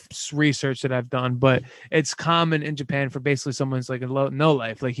brief research that I've done, but it's common in Japan for basically someone's like no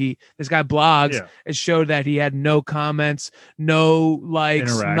life. Like this guy blogs. It showed that he had no comments, no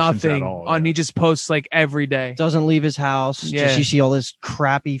likes, nothing on. He just posts like every day. Doesn't leave his house. Yeah. Just, you see all this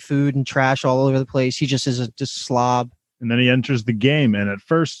crappy food and trash all over the place. He just is a slob. And then he enters the game, and at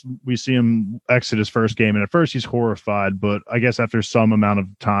first we see him exit his first game, and at first he's horrified, but I guess after some amount of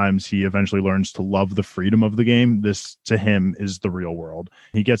times he eventually learns to love the freedom of the game. This to him is the real world.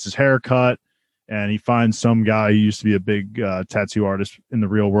 He gets his hair cut, and he finds some guy who used to be a big tattoo artist in the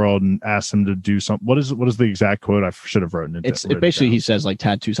real world and asks him to do something. What is the exact quote? I should have written it. It's basically he says like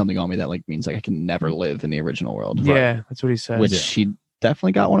tattoo something on me that like means like I can never live in the original world. Yeah, right. That's what he says. Which he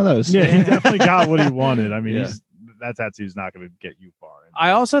definitely got one of those. Yeah, he definitely got what he wanted. I mean, that tattoo's not going to get you far.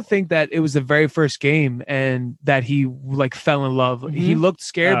 I also think that it was the very first game and that he like fell in love. Mm-hmm. He looked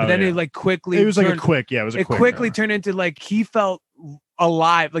scared, but then it like quickly. It was like a quick. Yeah, it quickly turned into like he felt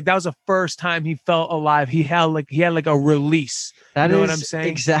alive. Like that was the first time he felt alive. He had like a release. That you know is what I'm saying?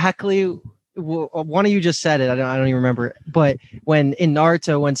 Exactly. Well, one of you just said it. I don't even remember. But when in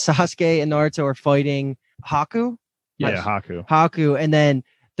Naruto, when Sasuke and Naruto are fighting Haku. Yeah, Haku, and then.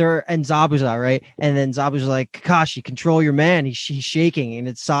 And Zabuza, right? And then Zabuza's like, Kakashi, control your man. He's shaking, and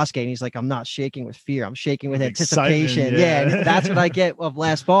it's Sasuke, and he's like, I'm not shaking with fear. I'm shaking with anticipation. Yeah, and that's what I get of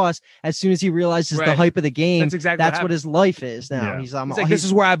Last Boss. As soon as he realizes the hype of the game, that's what his life is now. Yeah. He's like, this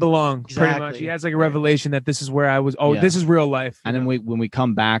is where I belong. Exactly. Pretty much. He has like a revelation that this is where I was. Oh, this is real life. And then when we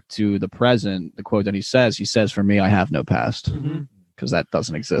come back to the present, the quote that he says, "For me, I have no past," because that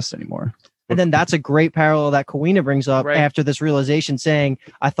doesn't exist anymore. And then that's a great parallel that Kuina brings up after this realization, saying,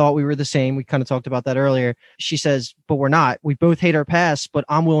 I thought we were the same. We kind of talked about that earlier. She says, but we're not. We both hate our past, but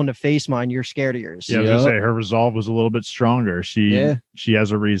I'm willing to face mine. You're scared of yours. Yeah, I was gonna say her resolve was a little bit stronger. She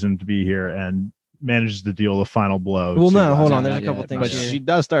has a reason to be here and manages to deal the final blow. Well, no, hold on. There's a couple things. But she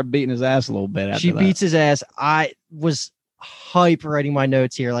does start beating his ass a little bit. She beats his ass. I was hype writing my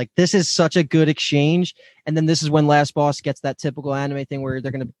notes here. Like, this is such a good exchange. And then this is when Last Boss gets that typical anime thing where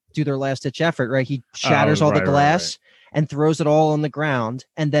they're going to do their last ditch effort, right? He shatters all the glass and throws it all on the ground.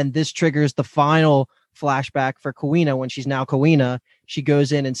 And then this triggers the final flashback for Kuina when she's now Kuina. She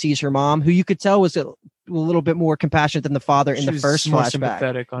goes in and sees her mom, who you could tell was a little bit more compassionate than the father in the first flashback.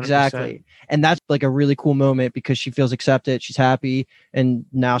 100%. Exactly. And that's like a really cool moment because she feels accepted. She's happy. And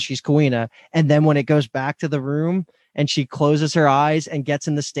now she's Kuina. And then when it goes back to the room, and she closes her eyes and gets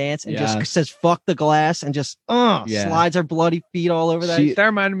in the stance and just says, fuck the glass, and just slides her bloody feet all over that. That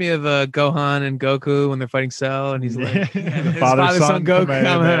reminded me of Gohan and Goku when they're fighting Cell, and he's like, his father, son,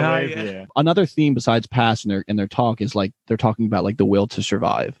 Goku. Another theme besides past in their talk is like, they're talking about like the will to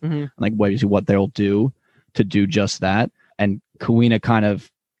survive, like what they'll do to do just that. And Kuina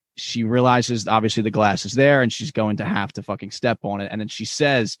she realizes obviously the glass is there and she's going to have to fucking step on it. And then she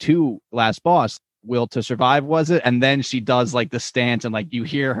says to Last Boss, will to survive, was it? And then she does like the stance and like you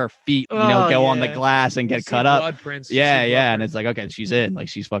hear her feet go on the glass and get cut up. And it's like, okay, she's in, like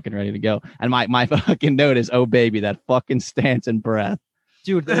she's fucking ready to go. And my fucking note is, oh baby, that fucking stance and breath,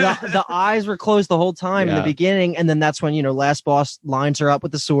 dude. The eyes were closed the whole time in the beginning, and then that's when Last Boss lines her up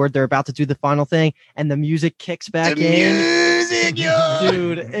with the sword. They're about to do the final thing, and the music kicks back in.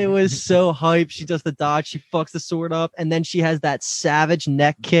 Dude, it was so hype. She does the dodge, she fucks the sword up, and then she has that savage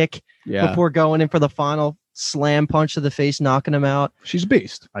neck kick before going in for the final slam punch to the face, knocking him out. She's a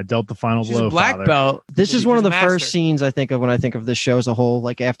beast. I dealt the final blow. She's a black belt. This is one of the first scenes I think of when I think of this show as a whole.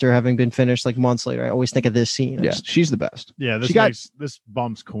 Like after having been finished, like months later, I always think of this scene. Yeah, she's the best. Yeah, this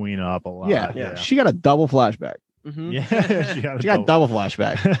bumps Kuina up a lot. Yeah. She got a double flashback. Mm-hmm. Yeah, she got double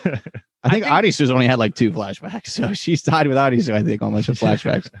flashback. I think Arisu's only had like 2 flashbacks, so she's tied with Arisu, I think, on much of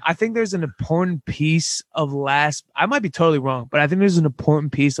flashbacks. I think there's an important piece of I might be totally wrong, but I think there's an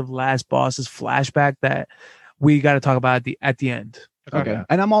important piece of Last Boss's flashback that we got to talk about at the end. Okay.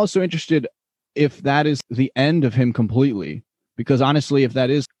 And I'm also interested if that is the end of him completely, because honestly, if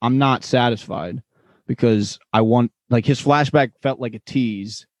that is, I'm not satisfied, because I want, like, his flashback felt like a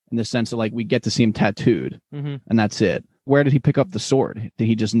tease in the sense that like we get to see him tattooed and that's it. Where did he pick up the sword? Did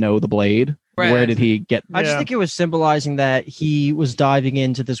he just know the blade? Right. Where did he get? I just think it was symbolizing that he was diving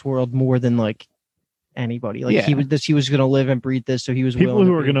into this world more than like anybody. Like he was going to live and breathe this, so he was people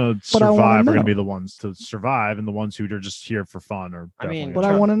who are going to survive are going to be the ones to survive, and the ones who are just here for fun. Or I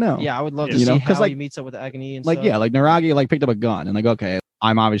want to know. Yeah, I would love to see how he meets up with Agony and like stuff. like Naragi like picked up a gun and like, okay,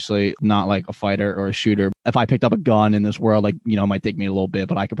 I'm obviously not like a fighter or a shooter. If I picked up a gun in this world, like, it might take me a little bit,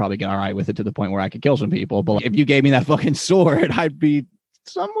 but I could probably get all right with it to the point where I could kill some people. But like, if you gave me that fucking sword, I'd be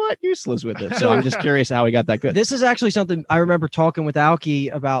somewhat useless with it. So I'm just curious how he got that good. This is actually something I remember talking with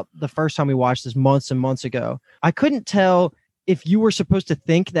Aoki about the first time we watched this months and months ago. I couldn't tell if you were supposed to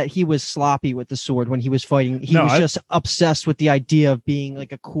think that he was sloppy with the sword when he was fighting. He was just obsessed with the idea of being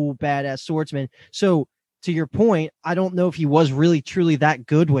like a cool, badass swordsman. So to your point, I don't know if he was really truly that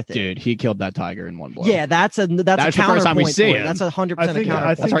good with it. Dude, he killed that tiger in one blow. Yeah, that's a the first time we see him. That's 100% a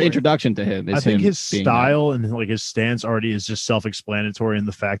counterpoint. That's our introduction to him. I think his style and like his stance already is just self-explanatory in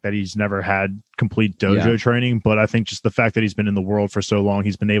the fact that he's never had complete dojo training. But I think just the fact that he's been in the world for so long,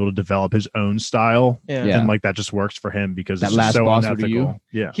 he's been able to develop his own style. Yeah. And like that just works for him because that it's last so boss unethical.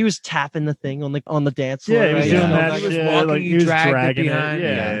 Yeah. He was tapping the thing on the dance floor. Yeah, he was right? doing that. He was Yeah, walking, like he he was dragged it dragging it. behind.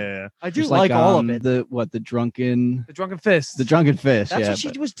 Yeah. I do Just like all of it. The drunken fist. the drunken fist. That's yeah, what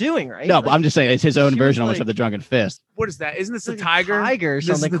she was doing, right? No, but I'm just saying it's his own she version was almost like- of the drunken fist. What is that? Isn't this the Like a tiger? Tiger or This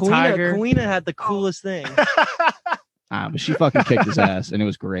is something. the tiger. Kuina had the coolest thing. But she fucking kicked his ass, and it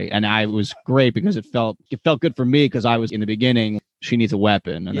was great. And it was great because it felt good for me because I was in the beginning. She needs a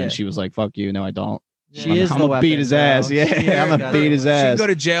weapon, and Yeah. then she was like, "Fuck you, no, I don't." She is I'm the gonna beat his weapon, ass. bro. Yeah, She I'm gonna got beat it. his She can ass. go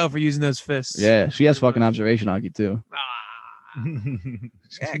to jail for using those fists. Yeah, she has fucking observation hockey too, Ah,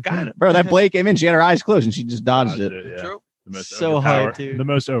 yeah, got it. bro. That blade came in, she had her eyes closed, and she just dodged it. Yeah. True. The most So overpowered- hyped, dude. The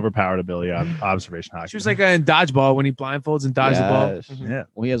most overpowered ability on observation hockey. She was like in dodgeball when he blindfolds and dodges the ball. Yes. Mhm. yeah.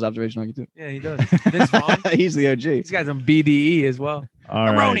 Well, he has observation hockey too. Yeah, he does. Vince Vaughn. He's the OG. He's got some BDE as well. All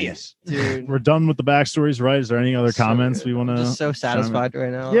right. Erroneous. Dude, We're done with the backstories, right? Is there any other So comments good. we want I'm to? just so satisfied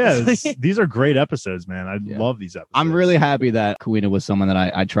right now. Yeah, honestly. these are great episodes, man. I Yeah. love these episodes. I'm really happy that Kuina was someone that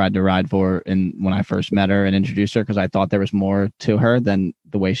I tried to ride for when I first met her and introduced her because I thought there was more to her than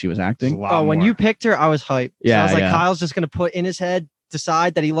the way she was There's a acting. lot Oh, when more. you picked her, I was hyped. Yeah, I was like, yeah. Kyle's just gonna put in his head,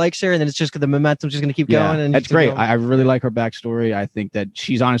 decide that he likes her, and then it's just the momentum's just gonna keep going. And that's he's gonna great. go- I really like her backstory. I think that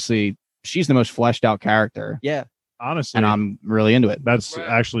she's the most fleshed out character, yeah, honestly, and I'm really into it. that's Right.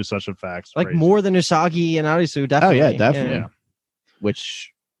 actually such a fact. It's like crazy. more than Usagi and Arisu. Definitely. definitely. Yeah.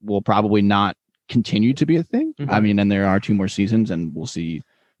 Which will probably not continue to be a thing. Mhm. I mean, and there are 2 more seasons, and we'll see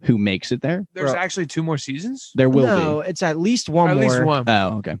who makes it there. There's Bro. actually 2 more seasons. There will No, it's at least one At more. least one. be.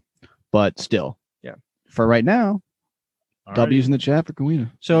 Oh, okay. But still, Yeah. For right now, All right. W's in the chat for Kuina.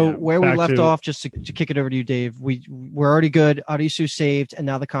 So Yeah, where we back left to- off, just to kick it over to you, Dave. We're already good. Arisu saved, and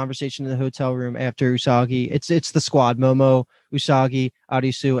now the conversation in the hotel room after Usagi. It's the squad: Momo, Usagi,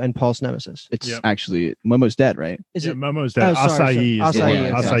 Arisu, and Pulse Nemesis. It's Yep. actually Momo's dead, right? Is Yeah, it? Momo's dead. Oh, sorry, Asahi is sorry.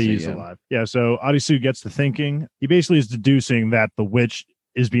 alive. Asahi, Asahi okay. is Yeah. alive. Yeah, so Arisu gets to thinking. He basically is deducing that the witch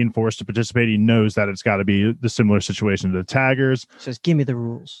is being forced to participate. He knows that it's got to be the similar situation to the taggers. Says, give me the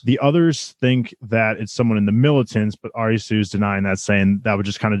rules. The others think that it's someone in the militants, but Arisu's denying that, saying that would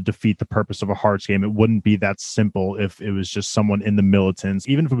just kind of defeat the purpose of a Hearts game. It wouldn't be that simple if it was just someone in the militants.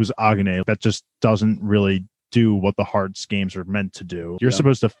 Even if it was Agane, that just doesn't really do what the Hearts games are meant to do. You're Yeah.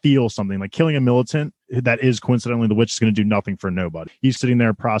 supposed to feel something like killing a militant that is coincidentally the witch is going to do nothing for nobody. He's sitting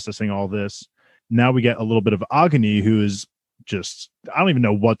there processing all this. Now we get a little bit of Agane, who is just, I don't even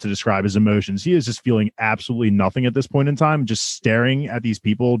know what to describe his emotions. He is just feeling absolutely nothing at this point in time, just staring at these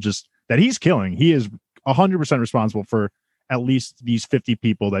people just that he's killing. He is 100% responsible for at least these 50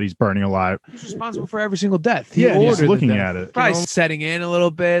 people that he's burning alive. He's responsible for every single death. Yeah, he's ordered the looking death. at it. Probably setting in a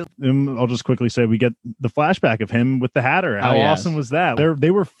little bit. I'll just quickly say we get the flashback of him with the Hatter. How Oh, yes. awesome was that?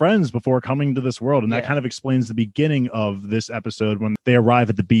 They were friends before coming to this world, and that Yeah. kind of explains the beginning of this episode when they arrive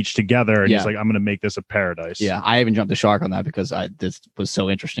at the beach together, and Yeah. he's like, "I'm going to make this a paradise." Yeah, I even jumped the shark on that because this was so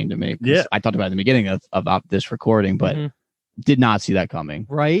interesting to me. 'Cause Yeah. I talked about it in the beginning of about this recording, but Mhm. did not see that coming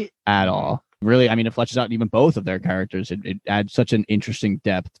Right? at all. Really, I mean, it fleshes out even both of their characters. It adds such an interesting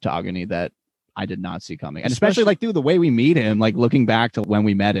depth to Agane that I did not see coming. And especially like through the way we meet him, like looking back to when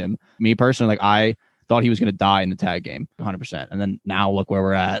we met him, me personally, like I thought he was going to die in the tag game 100%. And then now look where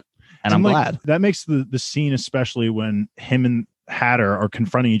we're at. And I'm like, glad. that makes the scene, especially when him and Hatter are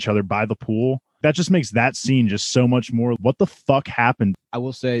confronting each other by the pool. That just makes that scene just so much more. What the fuck happened? I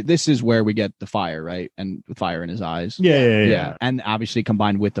will say this is where we get the fire, right? And the fire in his eyes. Yeah. And obviously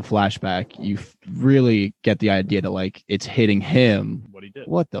combined with the flashback, you really get the idea that like it's hitting him. What he did.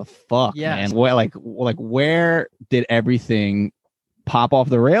 What the fuck, Yes. man? What like where did everything pop off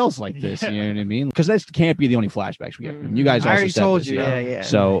the rails like this? You know what I mean? Because this can't be the only flashbacks we get from him. You guys I also already said told this, you. Yeah.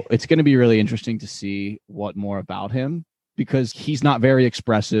 So it's going to be really interesting to see what more about him because he's not very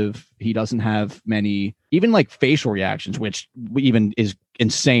expressive. He doesn't have many, even like facial reactions, which even is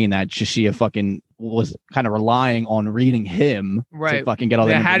insane that Shishia fucking was kind of relying on reading him to fucking get all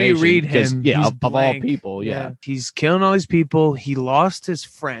that information. How do you read him? Yeah, of all people, He's killing all these people. He lost his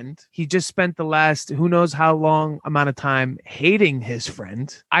friend. He just spent the last who knows how long amount of time hating his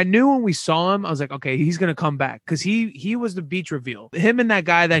friend. I knew when we saw him, I was like, okay, he's gonna come back because he was the beach reveal. Him and that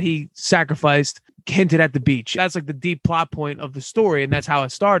guy that he sacrificed hinted at the beach. That's like the deep plot point of the story, and that's how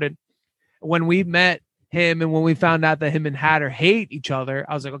it started. When we met him and when we found out that him and Hatter hate each other,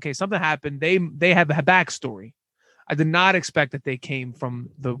 I was like, okay, something happened. They have a backstory. I did not expect that they came from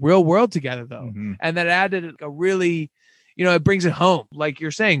the real world together, though. And that added a really, it brings it home. Like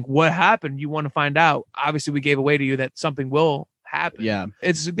you're saying, what happened? You want to find out. Obviously, we gave away to you that something will happen. Yeah.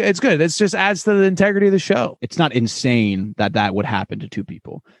 It's good. It just adds to the integrity of the show. It's not insane that would happen to two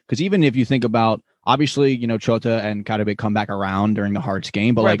people. Because even if you think about, obviously, Chota and Karube come back around during the Hearts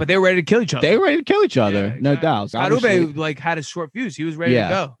game, but but they were ready to kill each other. They were ready to kill each other, exactly. No doubt. Karube had a short fuse. He was ready to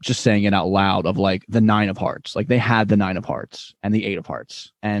go. Just saying it out loud of the 9 of Hearts. Like they had the 9 of Hearts and the 8 of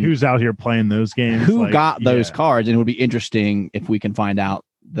Hearts. And who's out here playing those games? Who got those cards? And it would be interesting if we can find out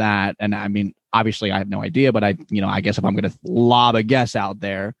that. And I mean, obviously I have no idea, but I guess if I'm going to lob a guess out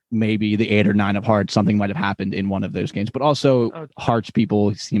there, maybe the 8 or 9 of Hearts, something might have happened in one of those games. But also Hearts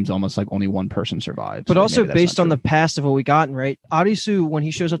people, it seems almost like only one person survived. But also based on the past of what we gotten, right? Arisu, when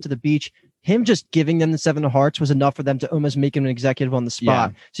he shows up to the beach, him just giving them the 7 of Hearts was enough for them to almost make him an executive on the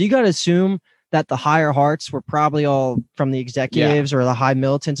spot. Yeah. So you got to assume that the higher Hearts were probably all from the executives or the high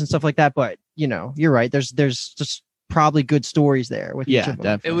militants and stuff like that. But, you're right. There's just probably good stories there with each of them.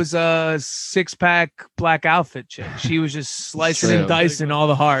 Definitely. It was a 6-pack black outfit chick. She was just slicing and dicing all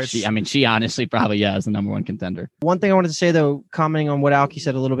the Hearts. She honestly probably is the number one contender. One thing I wanted to say though, commenting on what Alki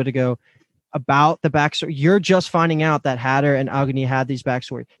said a little bit ago about the backstory, you're just finding out that Hatter and Agni had these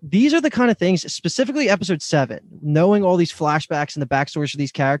backstory. These are the kind of things, specifically episode 7, knowing all these flashbacks and the backstories for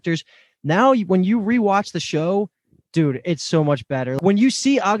these characters. Now, when you rewatch the show, dude, it's so much better. When you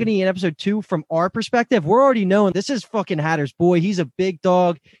see Agni in episode 2 from our perspective, we're already knowing this is fucking Hatter's boy. He's a big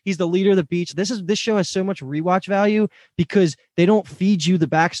dog. He's the leader of the beach. This show has so much rewatch value because they don't feed you the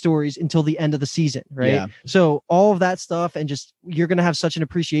backstories until the end of the season, right? Yeah. So all of that stuff, and just you're gonna have such an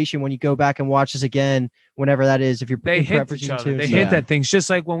appreciation when you go back and watch this again, whenever that is. If you're they hit each other, they hint at things. Just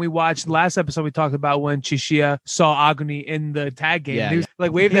like when we watched the last episode, we talked about when Chishiya saw Agni in the tag game. He was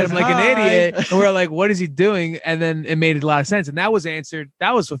like waving at him like an idiot, and we're like, "What is he doing?" And then it made a lot of sense, and that was answered.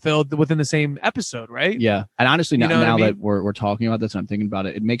 That was fulfilled within the same episode, right? Yeah. And honestly, now that we're talking about this, and I'm thinking about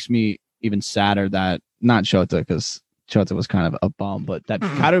it, it makes me even sadder that not Chota, because Chota was kind of a bum, but that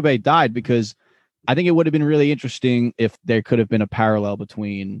Karube died, because I think it would have been really interesting if there could have been a parallel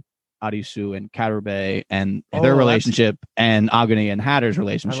between Arisu and Karube and their relationship and Agni and Hatter's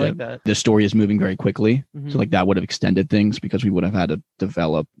relationship. I like that. The story is moving very quickly. So that would have extended things, because we would have had to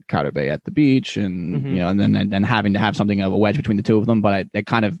develop Karube at the beach and and then having to have something of a wedge between the two of them. But it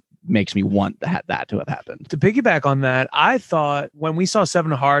kind of makes me want that to have happened. To piggyback on that, I thought when we saw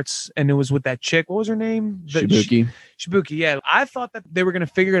 7 of Hearts and it was with that chick, what was her name? Shibuki. Shibuki, yeah. I thought that they were going to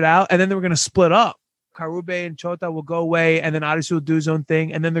figure it out and then they were going to split up. Karube and Chota will go away, and then Arisu will do his own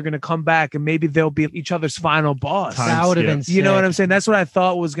thing, and then they're going to come back, and maybe they'll be each other's final boss. That would have been sick. You know what I'm saying? That's what I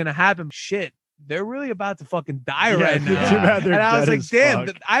thought was going to happen. Shit. They're really about to fucking die right now. And I was like, damn,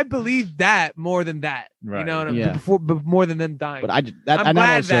 I believe that more than that. Right. You know what I mean? More than them dying. But I'm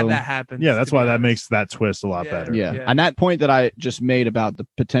glad that happened. Yeah, that's why that makes that twist a lot better. Yeah. And that point that I just made about the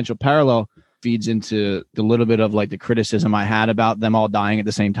potential parallel feeds into the little bit of the criticism I had about them all dying at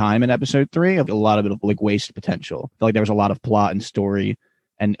the same time in episode 3. A lot of it of wasted potential. I feel like there was a lot of plot and story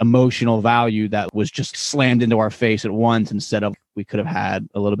and emotional value that was just slammed into our face at once, instead of we could have had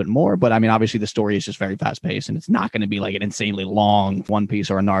a little bit more. But I mean, obviously the story is just very fast paced, and it's not going to be like an insanely long One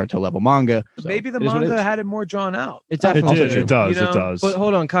Piece or a Naruto level manga. So maybe the manga had it more drawn out. It definitely it does. It does. But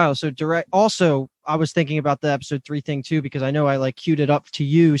hold on, Kyle. So also, I was thinking about the episode 3 thing too, because I know I queued it up to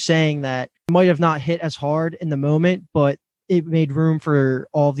you saying that it might have not hit as hard in the moment, but it made room for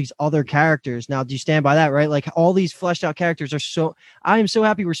all these other characters. Now, do you stand by that, right? All these fleshed out characters are I am so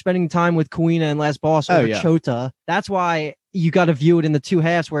happy we're spending time with Kuina and Last Boss over Chota. That's why you got to view it in the 2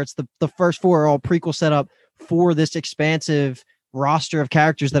 halves, where it's the first 4 are all prequel setup for this expansive roster of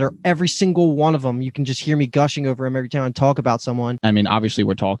characters that are every single one of them. You can just hear me gushing over them every time I talk about someone. I mean, obviously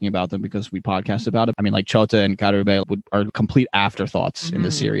we're talking about them because we podcast about it. I mean, Chota and Karube are complete afterthoughts in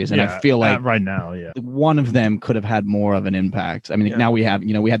the series. And I feel like right now, one of them could have had more of an impact. I mean, now we have,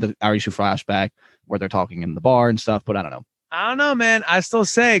 we had the Arisu flashback where they're talking in the bar and stuff, but I don't know. I don't know, man. I still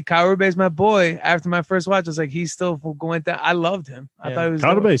say Kyle Rube's my boy. After my first watch, I was like, he's still going down. I loved him. I thought he was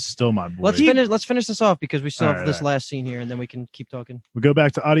Kyle dope. Rube's still my boy. Let's finish this off because we still have this last scene here, and then we can keep talking. We go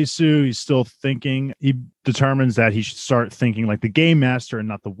back to Arisu. He's still thinking. He determines that he should start thinking like the game master and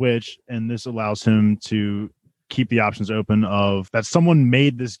not the witch, and this allows him to keep the options open of that someone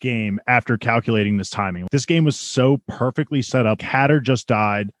made this game after calculating this timing. This game was so perfectly set up. Hatter just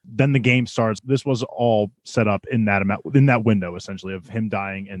died. Then the game starts. This was all set up in that window, essentially, of him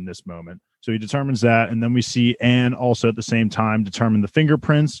dying in this moment. So he determines that. And then we see Anne also at the same time determine the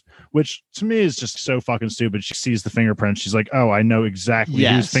fingerprints, which to me is just so fucking stupid. She sees the fingerprints. She's like, oh, I know exactly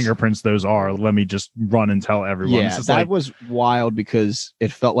whose fingerprints those are. Let me just run and tell everyone. Yeah, that was wild because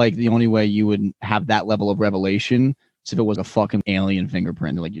it felt like the only way you would have that level of revelation is if it was a fucking alien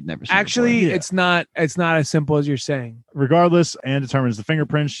fingerprint like you'd never seen. Actually, it's not as simple as you're saying. Regardless, Anne determines the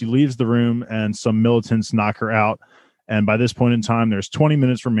fingerprints. She leaves the room and some militants knock her out. And by this point in time, there's 20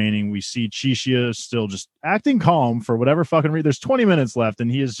 minutes remaining. We see Chichia still just acting calm for whatever fucking reason. There's 20 minutes left, and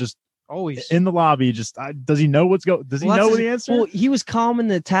he is just always in the lobby. Just does he know what's going? Does he know the answer? Well, he was calm in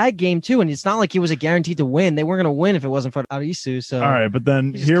the tag game too, and it's not like he was a guaranteed to win. They weren't going to win if it wasn't for Arisu. So all right, but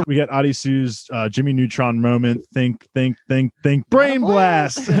then here we get Arisu's Jimmy Neutron moment. Think, brain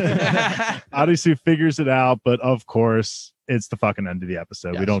blast. Arisu figures it out, but of course, it's the fucking end of the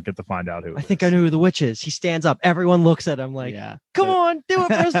episode. Yes. We don't get to find out who. I think I knew who the witch is. He stands up. Everyone looks at him like, "Come on, do it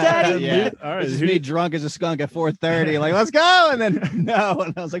for us, Daddy." Yeah. All right. This is me drunk as a skunk at 4:30. Like, let's go. And then no.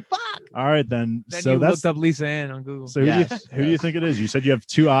 And I was like, "Fuck." All right, then. So that's looked up Lisa Ann on Google. So who do you think it is? You said you have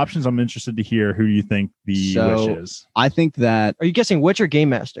two options. I'm interested to hear who you think the witch is. I think that. Are you guessing witch or game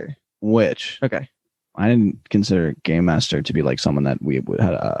master? Witch. Okay. I didn't consider Game Master to be like someone that we would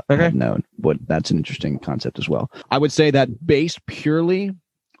have known, but that's an interesting concept as well. I would say that based purely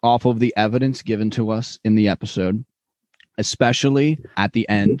off of the evidence given to us in the episode, especially at the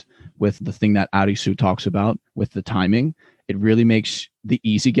end with the thing that Arisu talks about with the timing, it really makes the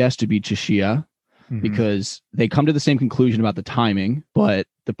easy guess to be Chichia because they come to the same conclusion about the timing, but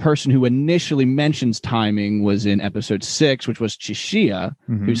the person who initially mentions timing was in episode 6, which was Chichia,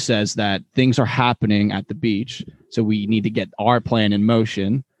 who says that things are happening at the beach. So we need to get our plan in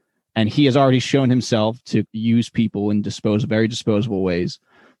motion. And he has already shown himself to use people in very disposable ways.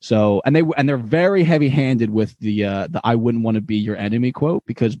 So, and they're very heavy handed with the I wouldn't want to be your enemy quote,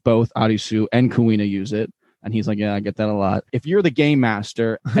 because both Arisu and Kuina use it. And he's like, yeah, I get that a lot. If you're the game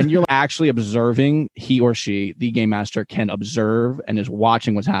master and you're actually observing, he or she, the game master, can observe and is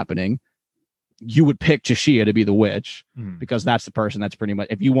watching what's happening, you would pick Chichia to be the witch because that's the person that's pretty much,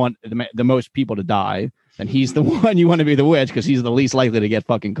 if you want the most people to die, then he's the one you want to be the witch because he's the least likely to get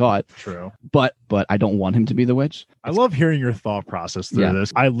fucking caught. True. But I don't want him to be the witch. I love hearing your thought process through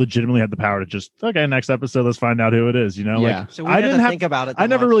this. I legitimately had the power to just, okay, next episode, let's find out who it is. You know, like so I didn't think about it. I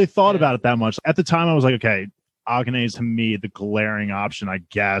never really thought about it that much. At the time, I was like, okay, Akane is to me the glaring option, I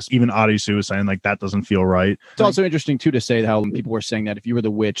guess. Even Arisu was saying like that doesn't feel right. It's also interesting too to say how when people were saying that if you were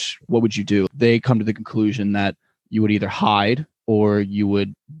the witch, what would you do? They come to the conclusion that you would either hide or you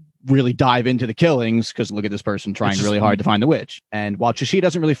would really dive into the killings because look at this person trying really hard to find the witch. And while Chichia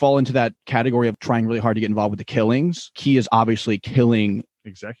doesn't really fall into that category of trying really hard to get involved with the killings, he is obviously killing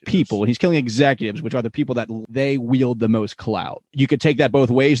people, and he's killing executives, which are the people that they wield the most clout. You could take that both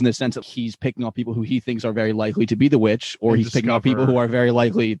ways in the sense that he's picking off people who he thinks are very likely to be the witch, or he's picking off people who are very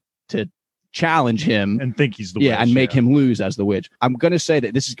likely to challenge him and think he's the witch. And make him lose as the witch. I'm going to say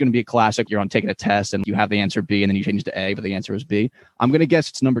that this is going to be a classic. You're on taking a test and you have the answer B and then you change to A, but the answer is B. I'm going to guess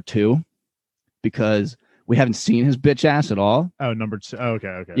it's number 2 because we haven't seen his bitch ass at all. Oh, number 2. Oh,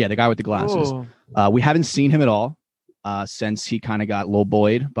 okay. Yeah, the guy with the glasses. We haven't seen him at all. Since he kind of got low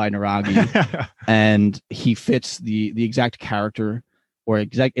boyed by Naragi, and he fits the exact character or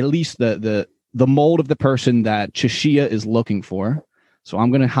at least the mold of the person that Chichia is looking for. So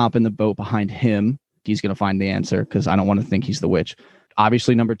I'm going to hop in the boat behind him. He's going to find the answer because I don't want to think he's the witch.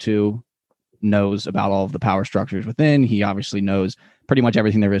 Obviously, number 2 knows about all of the power structures within. He obviously knows pretty much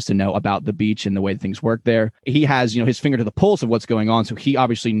everything there is to know about the beach and the way things work there. He has, his finger to the pulse of what's going on. So he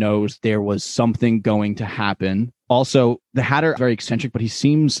obviously knows there was something going to happen. Also, the Hatter is very eccentric, but he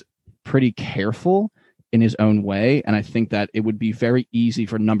seems pretty careful in his own way. And I think that it would be very easy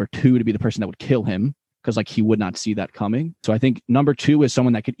for number 2 to be the person that would kill him because he would not see that coming. So I think number 2 is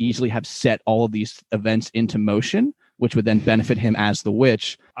someone that could easily have set all of these events into motion, which would then benefit him as the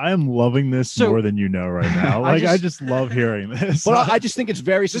witch. I am loving this more than you know right now. I just love hearing this. But I just think it's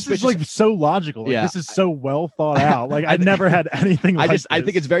very suspicious. This is so logical. This is so well thought out. I never had anything like this. I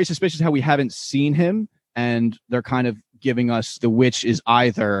think it's very suspicious how we haven't seen him and they're kind of giving us the witch is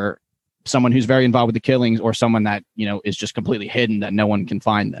either someone who's very involved with the killings or someone that, you know, is just completely hidden that no one can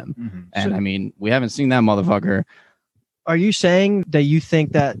find them. Mm-hmm. And I mean, we haven't seen that motherfucker. Are you saying that you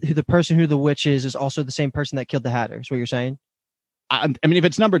think that the person who the witch is also the same person that killed the Hatter? Is what you're saying? I mean, if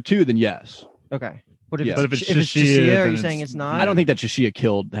it's number 2, then yes. Okay. But if, Yeah. But if it's Shashia, are you saying it's not? I don't think that Shashia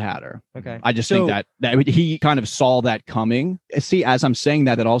killed the Hatter. Okay. I just think that he kind of saw that coming. See, as I'm saying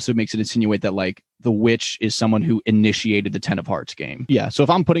that also makes it insinuate that like the witch is someone who initiated the 10 of Hearts game. Yeah. So if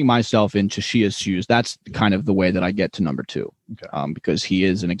I'm putting myself in Shashia's shoes, that's kind of the way that I get to number 2. Okay. Because he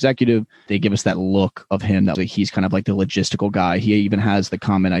is an executive. They give us that look of him that like, he's kind of like the logistical guy. He even has the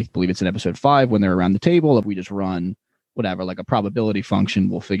comment, I believe it's in episode 5, when they're around the table, if we just run whatever, like a probability function,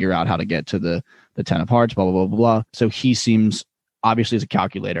 we'll figure out how to get to the 10 of Hearts, blah, blah, blah, blah, blah. So he seems obviously as a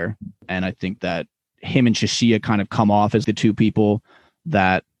calculator. And I think that him and Shashia kind of come off as the two people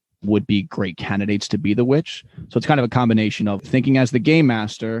that would be great candidates to be the witch. So it's kind of a combination of thinking as the game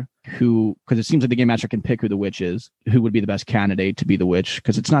master who, because it seems like the game master can pick who the witch is, who would be the best candidate to be the witch,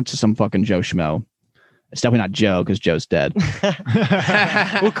 because it's not just some fucking Joe Schmo. It's definitely not Joe, because Joe's dead.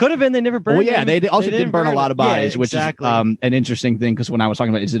 Well, could have been. They never burned. Well, yeah, they also did burn a lot of bodies, yeah, which is an interesting thing, because when I was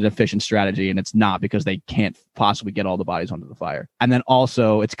talking about is it an efficient strategy, and it's not, because they can't possibly get all the bodies onto the fire. And then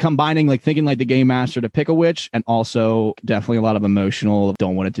also it's combining like thinking like the game master to pick a witch, and also definitely a lot of emotional,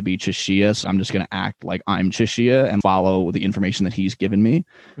 don't want it to be Shashia, so I'm just going to act like I'm Shashia and follow the information that he's given me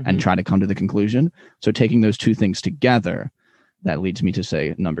and try to come to the conclusion. So taking those two things together, that leads me to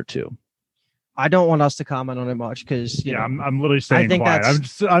say number 2. I don't want us to comment on it much because I'm literally staying quiet.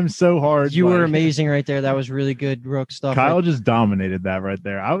 that's- I'm so hard. You were amazing right there. That was really good Rook stuff. Kyle just dominated that right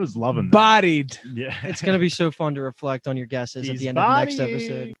there. I was loving that. Bodied. Yeah, It's gonna be so fun to reflect on your guesses at He's the end of the next bodied.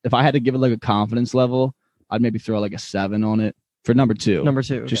 episode. If I had to give it like a confidence level, I'd maybe throw like a 7 on it for number 2. Number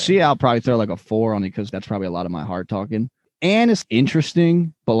 2. Okay. Shashia, I'll probably throw like a 4 on it, because that's probably a lot of my heart talking. And it's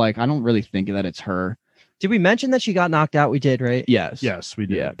interesting, but like I don't really think that it's her. Did we mention that she got knocked out? We did, right? Yes. yes, we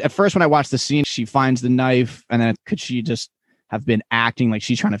did. Yeah. At first, when I watched the scene, she finds the knife, and then could she just have been acting like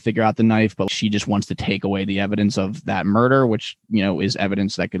she's trying to figure out the knife, but she just wants to take away the evidence of that murder, which, you know, is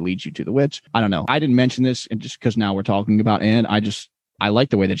evidence that could lead you to the witch. I don't know. I didn't mention this, and just because now we're talking about Anne, I like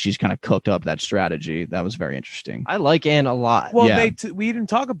the way that she's kind of cooked up that strategy. That was very interesting. I like Anne a lot. Well, Yeah. we didn't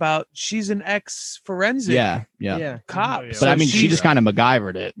talk about she's an ex-forensic Yeah. cop. Oh, yeah. But I mean, she she's- just kind of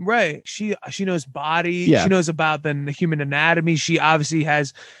MacGyvered it. Right. She knows body. Yeah. She knows about the human anatomy. She obviously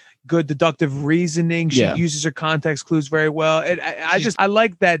has good deductive reasoning. She Yeah. uses her context clues very well. I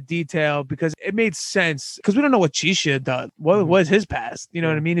like that detail because it made sense, because we don't know what Chisha does. What was his past? You know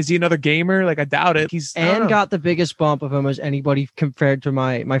what I mean? Is he another gamer? Like, I doubt it. I don't Anne know. got the biggest bump of almost anybody compared to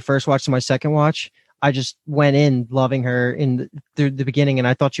my first watch to my second watch. I just went in loving her through the beginning, and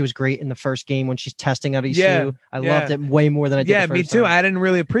I thought she was great in the first game when she's testing out Isu. Yeah, I loved it way more than I did. Yeah, the me first too. time. I didn't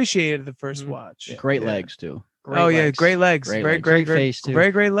really appreciate it the first watch. Great Yeah. legs, too. Great Oh yeah, legs. great legs. Great Very legs. great face, too.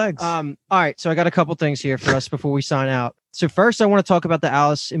 Very great legs. All right, so I got a couple things here for us before we sign out. So first, I want to talk about the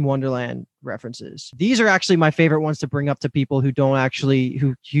Alice in Wonderland references. These are actually my favorite ones to bring up to people who don't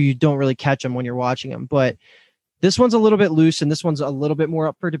really catch them when you're watching them. But this one's a little bit loose, and this one's a little bit more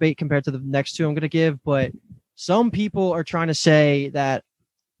up for debate compared to the next two I'm going to give. But some people are trying to say that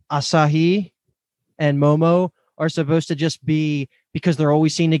Asahi and Momo are supposed to just be, because they're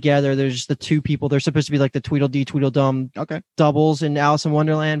always seen together, there's just the two people. They're supposed to be like the Tweedledee Tweedledum doubles in Alice in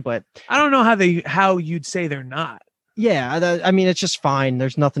Wonderland. But I don't know how you'd say they're not. yeah, I mean, it's just fine.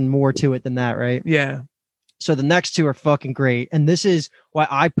 There's nothing more to it than that, right? Yeah. So the next two are fucking great. And this is why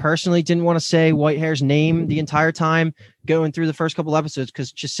I personally didn't want to say Whitehair's name the entire time going through the first couple episodes,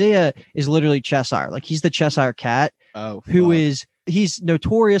 because Chisea is literally Cheshire. Like, he's the Cheshire cat he's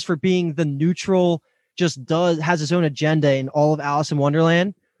notorious for being the neutral, has his own agenda in all of Alice in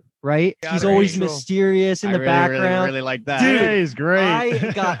Wonderland, right? Yeah, He's very always neutral. mysterious in the background. Really like that. Dude, he's great.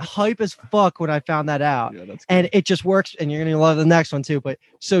 I got hype as fuck when I found that out. Yeah, that's And it just works, and you're gonna love the next one too. But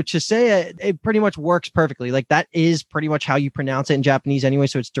so Chisea, it pretty much works perfectly. Like, that is pretty much how you pronounce it in Japanese anyway,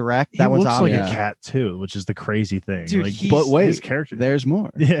 so it's direct. He That one's looks obvious. like a cat too, which is the crazy thing. Dude, like, he's- But wait, his character. there's more.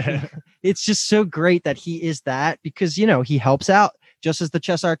 Yeah, It's just so great that he is that, because he helps out just as the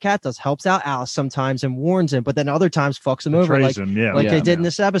Cheshire Cat does, helps out Alice sometimes and warns him, but then other times fucks him over, Betrays like him. Yeah, like Yeah. they did in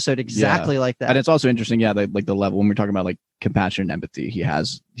this episode, exactly like that. And it's also interesting, like the level when we're talking about like compassion and empathy,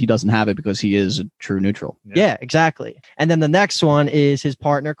 he doesn't have it because he is a true neutral. Yeah, exactly. And then the next one is his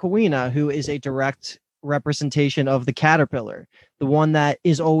partner Kawina, who is a direct representation of the caterpillar, the one that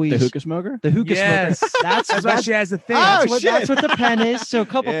is always The hookah smoker? the hookah Yes. smoker. That's why she has the thing. Oh, That's what the pen is. So a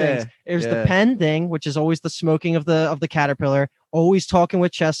couple Yeah, things. There's the yeah. pen thing, which is always the smoking of the caterpillar, always talking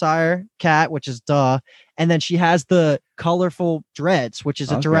with Cheshire Cat, which is duh. And then she has the colorful dreads, which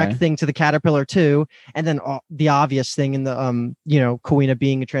is a direct thing to the caterpillar too. And then the obvious thing in the Kuina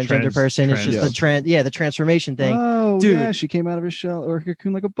being a transgender person is just the transformation thing. Oh, dude, yeah, she came out of her shell or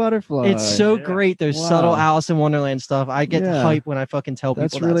cocoon like a butterfly. It's so great. There's subtle Alice in Wonderland stuff. I get hype when I fucking tell people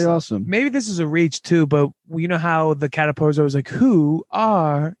that's really awesome. Maybe this is a reach too, but you know how the caterpillar's always like, "Who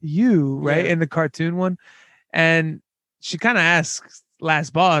are you?" Right, in the cartoon one, and she kind of asks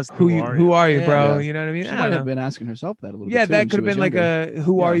last boss, who are you, bro? You know what I mean? She might have been asking herself that a little bit. Yeah, that could have been like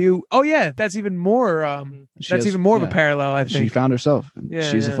who are you? Oh yeah, that's even more of a parallel, I think. She found herself.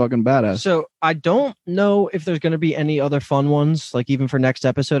 She's a fucking badass. So I don't know if there's going to be any other fun ones, like even for next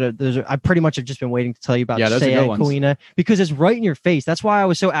episode. I pretty much have just been waiting to tell you about Seiya Kuina, because it's right in your face. That's why I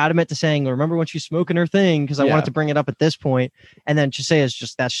was so adamant to saying, remember when she's smoking her thing, because I wanted to bring it up at this point. And then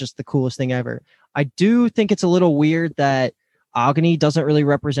Chiseiya's that's just the coolest thing ever. I do think it's a little weird that Agni doesn't really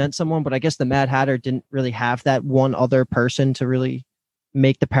represent someone, but I guess the Mad Hatter didn't really have that one other person to really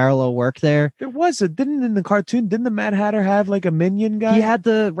make the parallel work there. There was didn't in the cartoon, didn't the Mad Hatter have like a minion guy? He had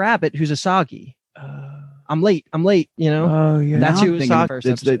the rabbit who's Asagi. I'm late, Oh yeah. That's who Asagi.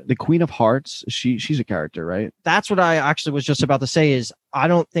 It's the Queen of Hearts. She's a character, right? That's what I actually was just about to say is I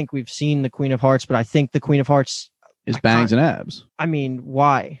don't think we've seen the Queen of Hearts, but I think the Queen of Hearts is bangs and abs. I mean,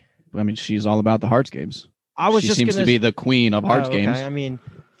 why? I mean, she's all about the Hearts games. She seems to be the queen of Hearts games. I mean,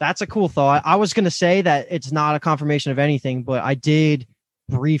 that's a cool thought. I was going to say that it's not a confirmation of anything, but I did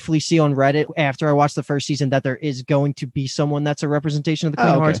briefly see on Reddit after I watched the first season that there is going to be someone that's a representation of the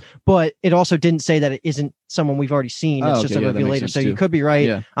Queen of Hearts, but it also didn't say that it isn't someone we've already seen. It's just a reveal later. So you could be right.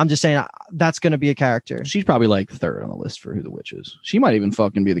 Yeah. I'm just saying that's going to be a character. She's probably like third on the list for who the witch is. She might even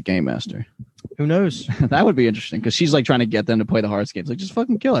fucking be the game master. Who knows? That would be interesting because she's like trying to get them to play the Hearts games. Like, just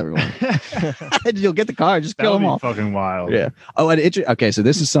fucking kill everyone. You'll get the card. Just kill them all. Fucking wild. Yeah. Oh, and okay. So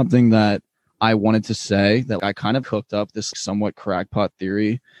this is something that I wanted to say, that I kind of hooked up this somewhat crackpot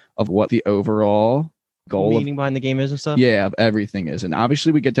theory of what the overall goal meaning behind the game is and stuff. Yeah, of everything is. And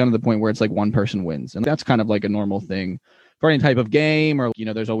obviously we get down to the point where it's like one person wins. And that's kind of like a normal thing for any type of game, or,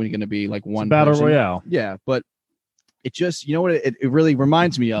 there's always going to be like one battle royale. Yeah. But it just, what it really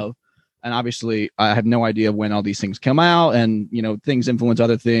reminds me of. And obviously I have no idea when all these things come out, and, things influence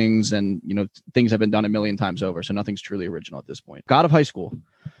other things, and, things have been done a million times over. So nothing's truly original at this point. God of High School.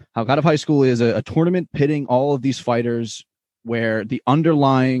 How God of High School is a tournament pitting all of these fighters, where the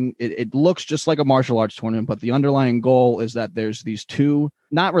underlying, it looks just like a martial arts tournament, but the underlying goal is that there's these two,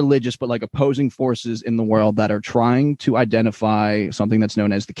 not religious, but like opposing forces in the world that are trying to identify something that's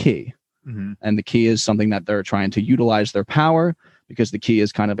known as the key. Mm-hmm. And the key is something that they're trying to utilize their power, because the key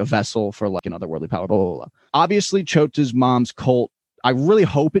is kind of a vessel for like an otherworldly power. Blah, blah, blah. Obviously, Chota's mom's cult, I really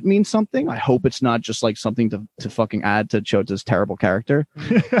hope it means something. I hope it's not just like something to fucking add to Chota's terrible character.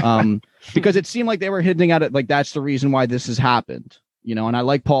 Because it seemed like they were hinting at it like that's the reason why this has happened. And I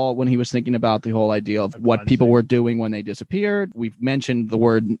like Paul when he was thinking about the whole idea of what people were doing when they disappeared. We've mentioned the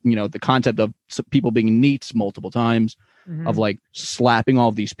word, the concept of people being neats multiple times, of like slapping all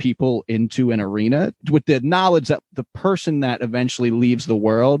of these people into an arena with the knowledge that the person that eventually leaves the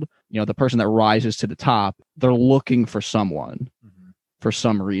world, the person that rises to the top, they're looking for someone. For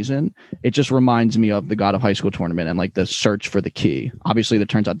some reason, it just reminds me of the God of High School tournament and like the search for the key. Obviously, that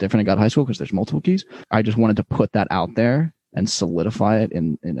turns out different in God of High School because there's multiple keys. I just wanted to put that out there and solidify it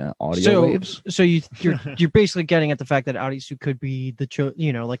in audio waves. So you're basically getting at the fact that Arisu could be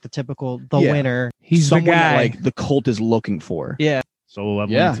like the typical winner. He's someone the guy that, like, the cult is looking for. Yeah. Solo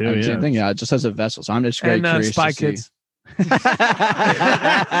level too. Same thing. Yeah, it just has a vessel. So I'm just very curious Spy to Kids. see. You're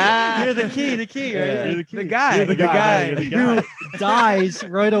the key, right? You're the guy who dies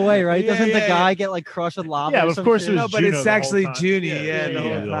right away, right? Doesn't the guy get like crushed with lava? Yeah, of course. No, but it's actually Junie. The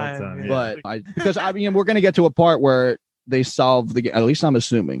whole time. But because we're gonna get to a part where they solve the game. At least I'm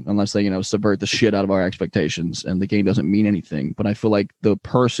assuming, unless they subvert the shit out of our expectations and the game doesn't mean anything. But I feel like the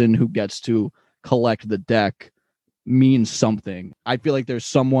person who gets to collect the deck means something. I feel like there's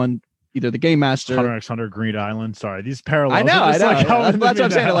someone. Either the game master, Hunter x Hunter, Green Island. Sorry, these parallels. I know. That's what I'm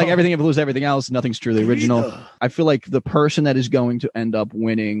saying. Like everything influences everything else. Nothing's truly original. I feel like the person that is going to end up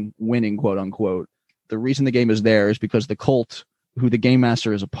winning, quote unquote. The reason the game is there is because the cult, who the game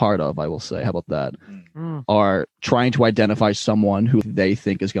master is a part of, I will say, how about that, are trying to identify someone who they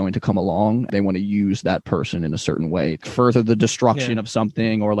think is going to come along. They want to use that person in a certain way, further the destruction of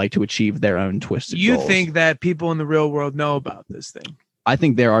something, or like to achieve their own twisted goals. Think that people in the real world know about this thing? I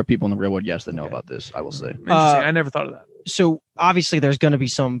think there are people in the real world, that know about this. I will say. I never thought of that. So obviously, there's going to be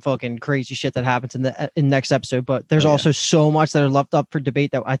some fucking crazy shit that happens in the next episode, but there's also so much that are left up for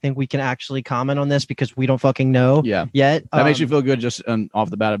debate that I think we can actually comment on this because we don't fucking know yet. That makes you feel good just off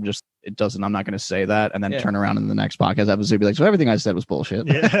the bat of just it doesn't. I'm not going to say that and then Yeah. turn around in the next podcast episode and be like, so everything I said was bullshit.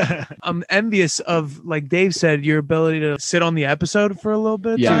 Yeah. I'm envious of, like Dave said, your ability to sit on the episode for a little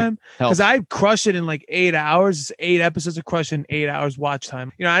bit of Yeah. time. Helps. Because I crush it in like 8 hours. It's 8 episodes of crushing 8 hours watch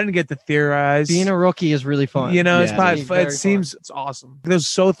time. You know, I didn't get to theorize. Being a rookie is really fun. You know, it's Yeah, probably it's very it seems it's awesome. It was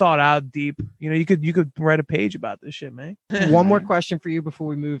so thought out, deep. You know, you could write a page about this shit, man. One more question for you before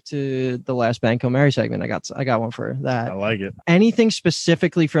we move to the last Banco Mary segment. I got one for that. I like it. Anything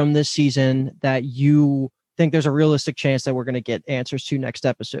specifically from this season that you think there's a realistic chance that we're going to get answers to next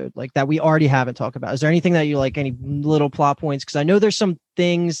episode, like that we already haven't talked about? Is there anything that you like, any little plot points? Because I know there's some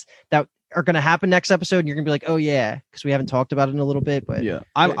things that are going to happen next episode and you're going to be like, oh yeah, because we haven't talked about it in a little bit. But Yeah.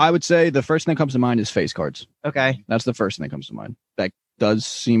 I would say the first thing that comes to mind is face cards. okay. That's the first thing that comes to mind. That does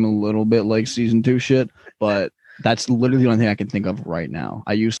seem a little bit like season 2 shit, but that's literally the only thing I can think of right now.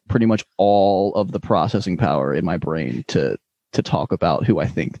 I use pretty much all of the processing power in my brain to talk about who I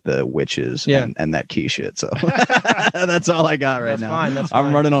think the witch is and that key shit. So that's all I got right That's now. fine. That's I'm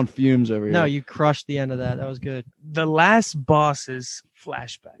fine. running on fumes over here. No, you crushed the end of that. That was good. The last boss's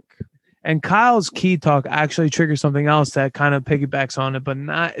flashback. And Kyle's key talk actually triggers something else that kind of piggybacks on it, but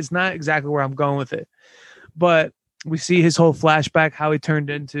it's not exactly where I'm going with it. But we see his whole flashback, how he turned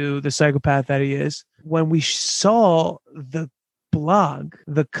into the psychopath that he is. When we saw the blog,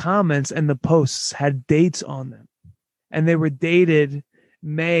 the comments and the posts had dates on them, and they were dated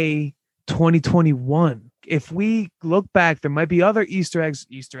May 2021. If we look back, there might be other Easter eggs.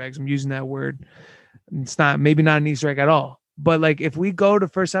 I'm using that word. It's maybe not an Easter egg at all. But like, if we go to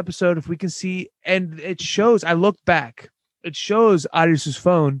first episode, if we can see, and it shows, I looked back, it shows Arius's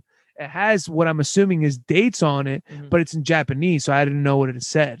phone. It has what I'm assuming is dates on it, but it's in Japanese, so I didn't know what it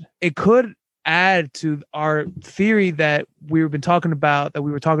said. It could add to our theory that we were talking about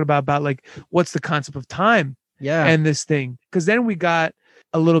like what's the concept of time Yeah. and this thing. Because then we got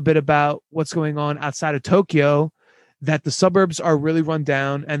a little bit about what's going on outside of Tokyo, that the suburbs are really run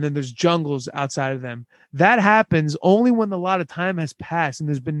down, and then there's jungles outside of them. That happens only when a lot of time has passed and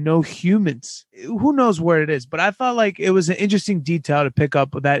there's been no humans. Who knows where it is? But I thought like it was an interesting detail to pick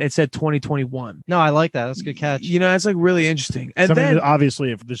up that it said 2021. No, I like that. That's a good catch. You know, it's like really interesting. And Something then that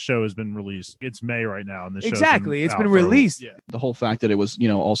obviously, if this show has been released, it's May right now, and this exactly, it's out been for- released. Yeah. The whole fact that it was,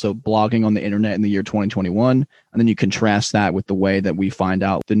 also blogging on the internet in the year 2021. And then you contrast that with the way that we find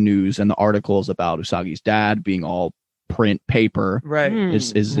out the news and the articles about Usagi's dad being all print paper Right.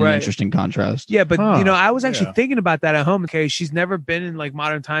 is an Right. interesting contrast. Yeah, but Huh, I was actually yeah. thinking about that at home. Okay, she's never been in like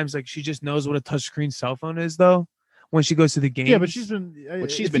modern times. Like she just knows what a touchscreen cell phone is, though. When she goes to the game, Yeah, but she's been.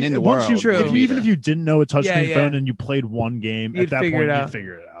 she's if been you- in the once world. You, True. even if you didn't know a touchscreen Yeah, yeah. phone and you played one game, You'd at that figure point it you'd out.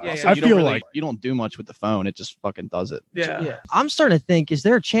 figure it out. Yeah, Also, yeah. I you don't feel really- like you don't do much with the phone. It just fucking does it. yeah. I'm starting to think, is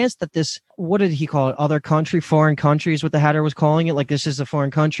there a chance that this, what did he call it? Other country, foreign countries, what the Hatter was calling it? Like this is a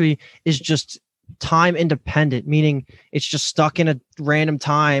foreign country, is just time independent, meaning it's just stuck in a random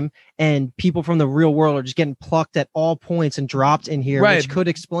time and people from the real world are just getting plucked at all points and dropped in here, Right. which could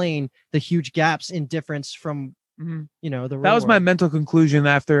explain the huge gaps in difference from, Mhm. the real That was my world. mental conclusion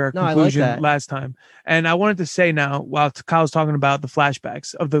after our No, I like conclusion that. last time. And I wanted to say now, while Kyle was talking about the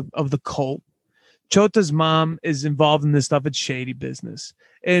flashbacks of the cult, Chota's mom is involved in this stuff. It's shady business.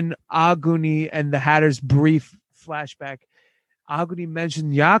 In Aguni and the Hatter's brief flashback, Aguni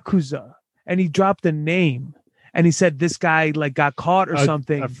mentioned Yakuza and he dropped a name and he said this guy like got caught or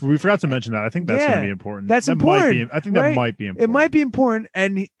something. we forgot to mention that. I think that's going Yeah, to be important. that's That might be- important, I think right? that might be important. It might be important,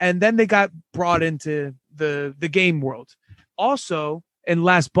 and then they got brought into the game world. Also, in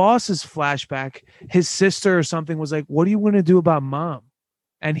Last Boss's flashback, his sister or something was like, "What are you going to do about mom?"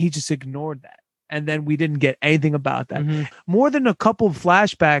 And he just ignored that. And then we didn't get anything about that. Mhm. More than a couple of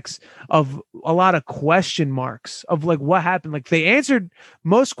flashbacks of a lot of question marks of like what happened. Like they answered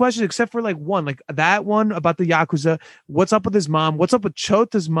most questions except for like one, like that one about the Yakuza. What's up with his mom? What's up with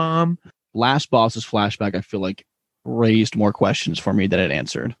Chota's mom? Last Boss's flashback, I feel like raised more questions for me than it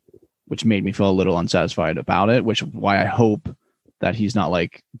answered, which made me feel a little unsatisfied about it, which is why I hope that he's not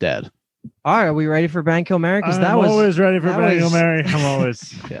like dead. All right, are we ready for Banco Mary? Because I'm that was always ready for that Bango was- Mary. I'm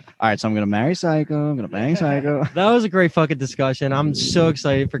always. Yeah. All right, so I'm gonna marry Psycho. I'm gonna bang Psycho. that was a great fucking discussion. I'm so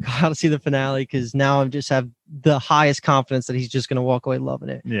excited for Kyle to see the finale because now I just have the highest confidence that he's just gonna walk away loving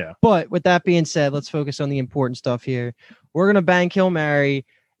it. Yeah. But with that being said, let's focus on the important stuff here. We're gonna bang, kill, marry,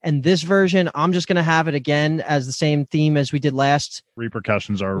 and this version, I'm just gonna have it again as the same theme as we did last.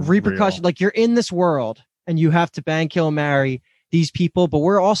 Repercussions are Repercussion, like you're in this world and you have to bang, kill, marry these people, but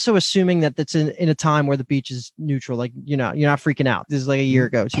we're also assuming that that's in a time where the beach is neutral. Like, you're not freaking out. This is like a year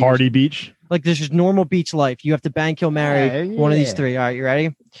ago. 2 years Party beach. like this is normal beach life. You have to bang, kill, marry one of these three. All right, you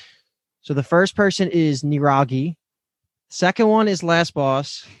ready? So the first person is Niragi. Second one is Last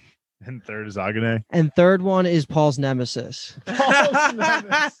Boss. And third is Agane. And third one is Paul's nemesis.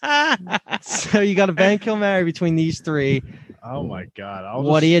 So you got to bang, kill, marry between these three. Oh my God.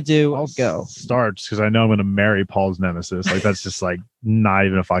 What do you do? I'll Go. start because I know I'm going to marry Paul's nemesis. Like, that's just like not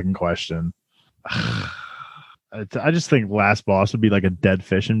even a fucking question. I just think last boss would be like a dead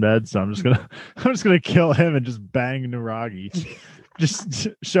fish in bed. So I'm just gonna kill him and just bang Naragi. Just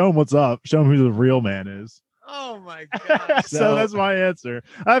show him what's up. Show him who the real man is. Oh my God. So that's my answer.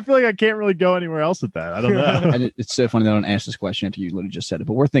 I feel like I can't really go anywhere else with that. I don't know. And it's so funny that I don't ask this question after you literally just said it,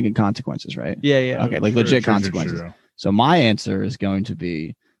 but we're thinking consequences, right? Yeah. Okay, like legit consequences. True. So my answer is going to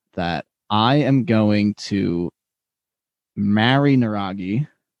be that I am going to marry Naragi.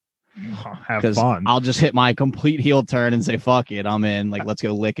 Have fun. I'll just hit my complete heel turn and say, fuck it, I'm in. Like, let's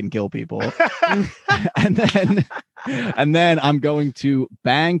go lick and kill people. and then I'm going to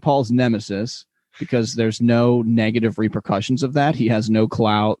bang Paul's nemesis because there's no negative repercussions of that. He has no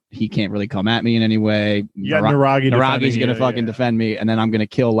clout. He can't really come at me in any way. You got Naragi's going to fucking defend me. And then I'm going to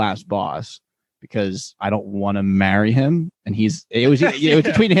kill last boss because I don't want to marry him. And it was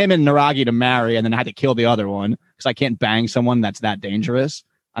between him and Naragi to marry. And then I had to kill the other one because I can't bang someone that's that dangerous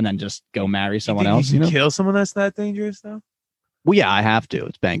and then just go marry someone else. You know, kill someone that's that dangerous though. Well, yeah, I have to.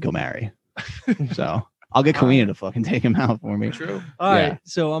 It's bang, go marry. So I'll get Kalina to fucking take him out for me. True. All right.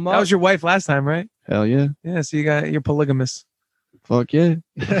 So that was your wife last time, right? Hell yeah. Yeah. So you're polygamous. Fuck yeah.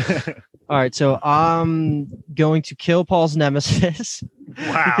 All right. So I'm going to kill Paul's nemesis.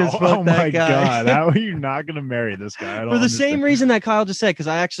 Wow. Oh my God. How are you not going to marry this guy? For the same reason that Kyle just said, because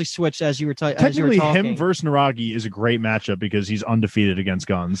I actually switched as you were talking. Technically, him versus Naragi is a great matchup because he's undefeated against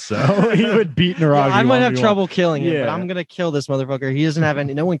guns. So he would beat Naragi. Yeah, I might have trouble killing him, but I'm going to kill this motherfucker. He doesn't have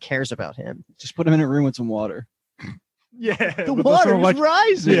any, no one cares about him. Just put him in a room with some water. Yeah, the water's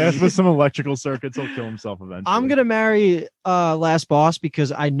rising. Yeah, with some electrical circuits, he'll kill himself eventually. I'm gonna marry last boss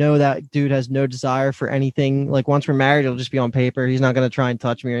because I know that dude has no desire for anything. Like once we're married, it'll just be on paper. He's not gonna try and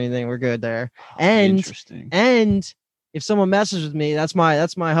touch me or anything. We're good there. And if someone messes with me, that's my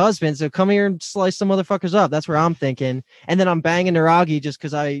husband. So come here and slice some motherfuckers up. That's where I'm thinking. And then I'm banging Naragi just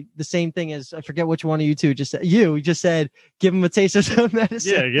because the same thing as I forget which one of you two just said. You just said give him a taste of some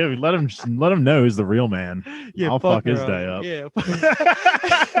medicine. Yeah, let him know he's the real man. Yeah, I'll fuck his day up. Yeah,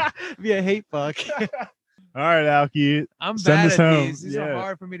 be a hate fuck. All right, Alki. I'm send bad us at home. These are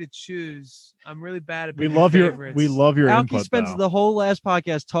hard for me to choose. I'm really bad at. We love your Alki input. Spends the whole last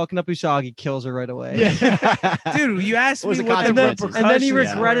podcast talking up Usagi, kills her right away. Yeah. Dude, you asked me what the repercussions. And then he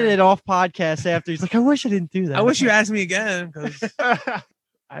regretted it off podcast after. He's like, I wish I didn't do that. I wish you asked me again because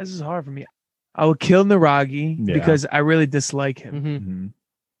this is hard for me. I would kill Naragi because I really dislike him. Mm-hmm.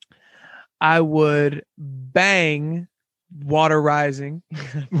 I would bang Water Rising.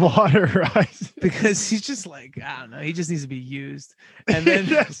 Water Rising. Because he's just like, I don't know, he just needs to be used. And then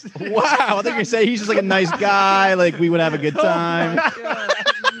wow, I think you're saying he's just like a nice guy, like we would have a good time.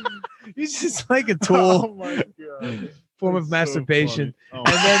 He's just like a tool. Oh my God. Form of masturbation. Oh.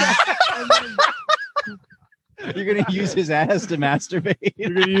 And then you're gonna use his ass to masturbate.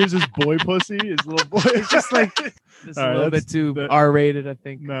 You're gonna use his boy pussy, his little boy. It's just like this is a little bit too R-rated, I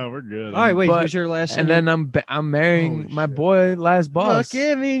think. No, we're good. All right, wait. Who's your last? And then I'm marrying my boy, last boss. Fuck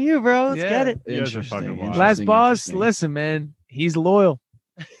yeah, me and you, bro. Let's get it. You guys are fucking wild. Last boss. Listen, man, he's loyal.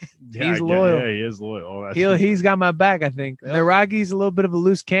 He's loyal. Yeah, he is loyal. He's got my back, I think. Yep. Naragi's a little bit of a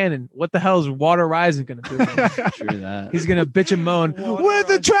loose cannon. What the hell is Water Rising gonna do? True that. He's gonna bitch and moan. We're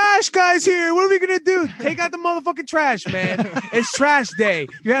the trash guys here. What are we gonna do? Take out the motherfucking trash, man. It's trash day.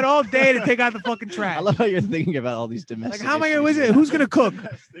 You had all day to take out the fucking trash. I love how you're thinking about all these domestic. Like, how am I gonna? Who's gonna cook?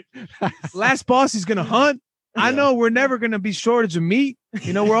 Last boss is gonna hunt. Yeah. I know we're never gonna be shortage of meat.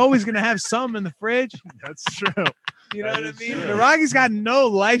 You know, we're always gonna have some in the fridge. That's true. You know what I mean? Naragi's got no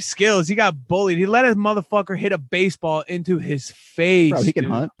life skills. He got bullied. He let a motherfucker hit a baseball into his face. Bro, he can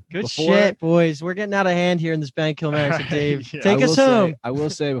hunt. Good shit, boys. We're getting out of hand here in this Bang Kill Marry. So Dave, take us home. I will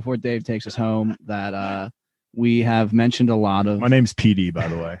say before Dave takes us home that we have mentioned a lot of. My name's PD, by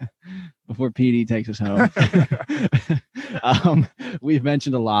the way. Before PD takes us home, we've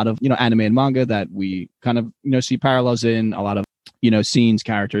mentioned a lot of anime and manga that we kind of see parallels in, a lot of scenes,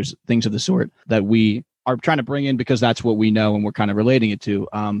 characters, things of the sort that we are trying to bring in because that's what we know and we're kind of relating it to.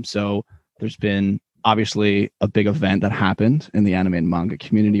 So there's been obviously a big event that happened in the anime and manga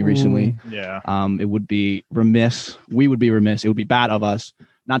community recently. Yeah. It would be remiss. We would be remiss. It would be bad of us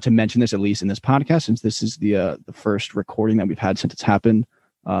not to mention this, at least in this podcast, since this is the first recording that we've had since it's happened.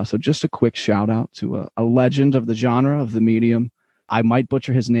 So just a quick shout out to a legend of the genre, of the medium. I might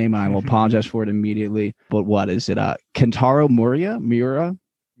butcher his name and I will apologize for it immediately. But what is it? Kentaro Miura,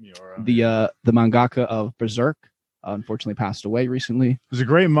 the mangaka of Berserk, unfortunately passed away recently. It was a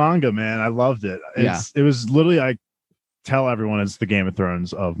great manga, man. I loved it. It was literally, I tell everyone it's the Game of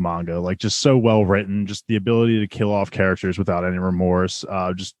Thrones of manga, like just so well written, just the ability to kill off characters without any remorse,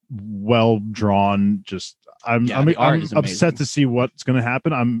 just well drawn. Just I'm upset to see what's going to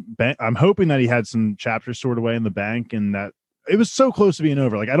happen. I'm hoping that he had some chapters stored away in the bank and that it was so close to being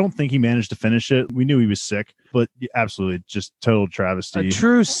over. Like, I don't think he managed to finish it. We knew he was sick, but absolutely just total travesty. A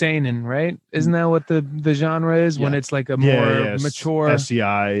true seinen, right? Isn't that what the genre is when it's like a more mature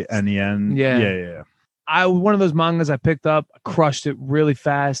SEINEN? Yeah. One of those mangas I picked up, I crushed it really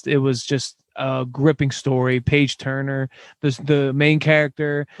fast. It was just a gripping story. Page Turner, the main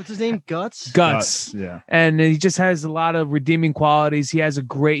character. What's his name? Guts. Yeah. And he just has a lot of redeeming qualities. He has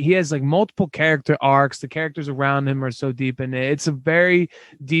like multiple character arcs. The characters around him are so deep in it. It's a very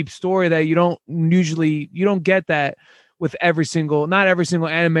deep story that you don't get that with not every single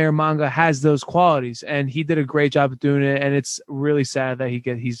anime or manga has those qualities, and he did a great job of doing it. And it's really sad that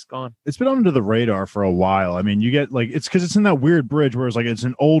he's gone. It's been under the radar for a while. I mean, you get like, it's because it's in that weird bridge where it's like it's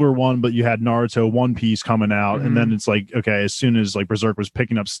an older one, but you had Naruto, One Piece coming out, and then it's like, okay, as soon as like Berserk was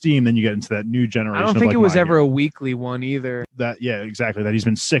picking up steam, then you get into that new generation. I don't think it was ever a weekly one either. Exactly. That he's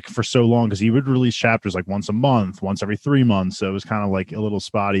been sick for so long because he would release chapters like once a month, once every 3 months. So it was kind of like a little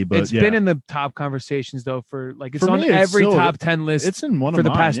spotty, but it's been in the top conversations though for like it's on every top 10 list. It's in one for of the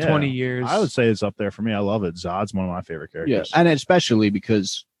mine, past 20 years. I would say it's up there for me. I love it. Zod's one of my favorite characters. Yeah, and especially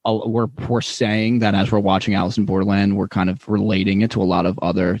because we're saying that as we're watching Alice in Borderland, we're kind of relating it to a lot of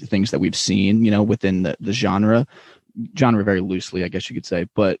other things that we've seen, within the genre very loosely, I guess you could say,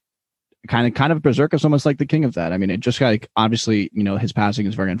 but kind of Berserk is almost like the king of that. I mean, it just like, obviously, his passing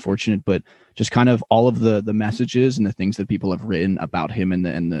is very unfortunate, but just kind of all of the messages and the things that people have written about him and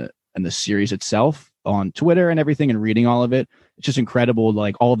the series itself on Twitter and everything, and reading all of it, it's just incredible.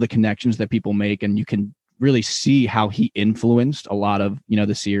 Like all of the connections that people make, and you can really see how he influenced a lot of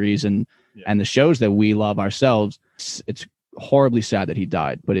the series and the shows that we love ourselves. It's horribly sad that he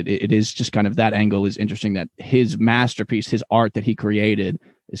died, but it is just kind of, that angle is interesting, that his masterpiece, his art that he created,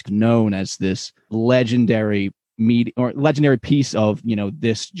 is known as this legendary piece of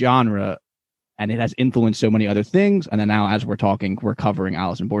this genre, and it has influenced so many other things. And then now, as we're talking, we're covering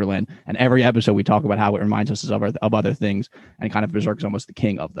Alice in Borderland, and every episode we talk about how it reminds us of other things, and kind of Berserk is almost the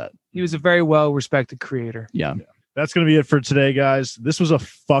king of that. He was a very well respected creator. Yeah. That's going to be it for today, guys. This was a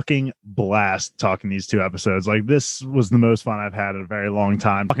fucking blast talking these 2 episodes. Like, this was the most fun I've had in a very long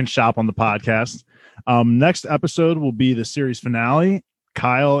time. Fucking shop on the podcast. Next episode will be the series finale.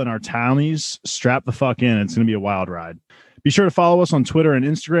 Kyle and our townies, strap the fuck in. It's going to be a wild ride. Be sure to follow us on Twitter and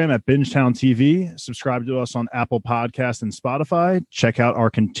Instagram at Bingetown TV. Subscribe to us on Apple Podcasts and Spotify. Check out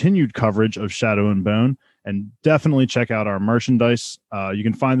our continued coverage of Shadow and Bone, and definitely check out our merchandise. You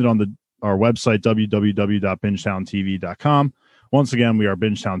can find it on our website, www.bingetowntv.com. Once again, we are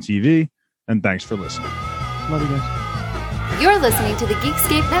Bingetown TV, and thanks for listening. Love you guys. You're listening to the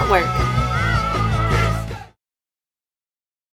Geekscape Network.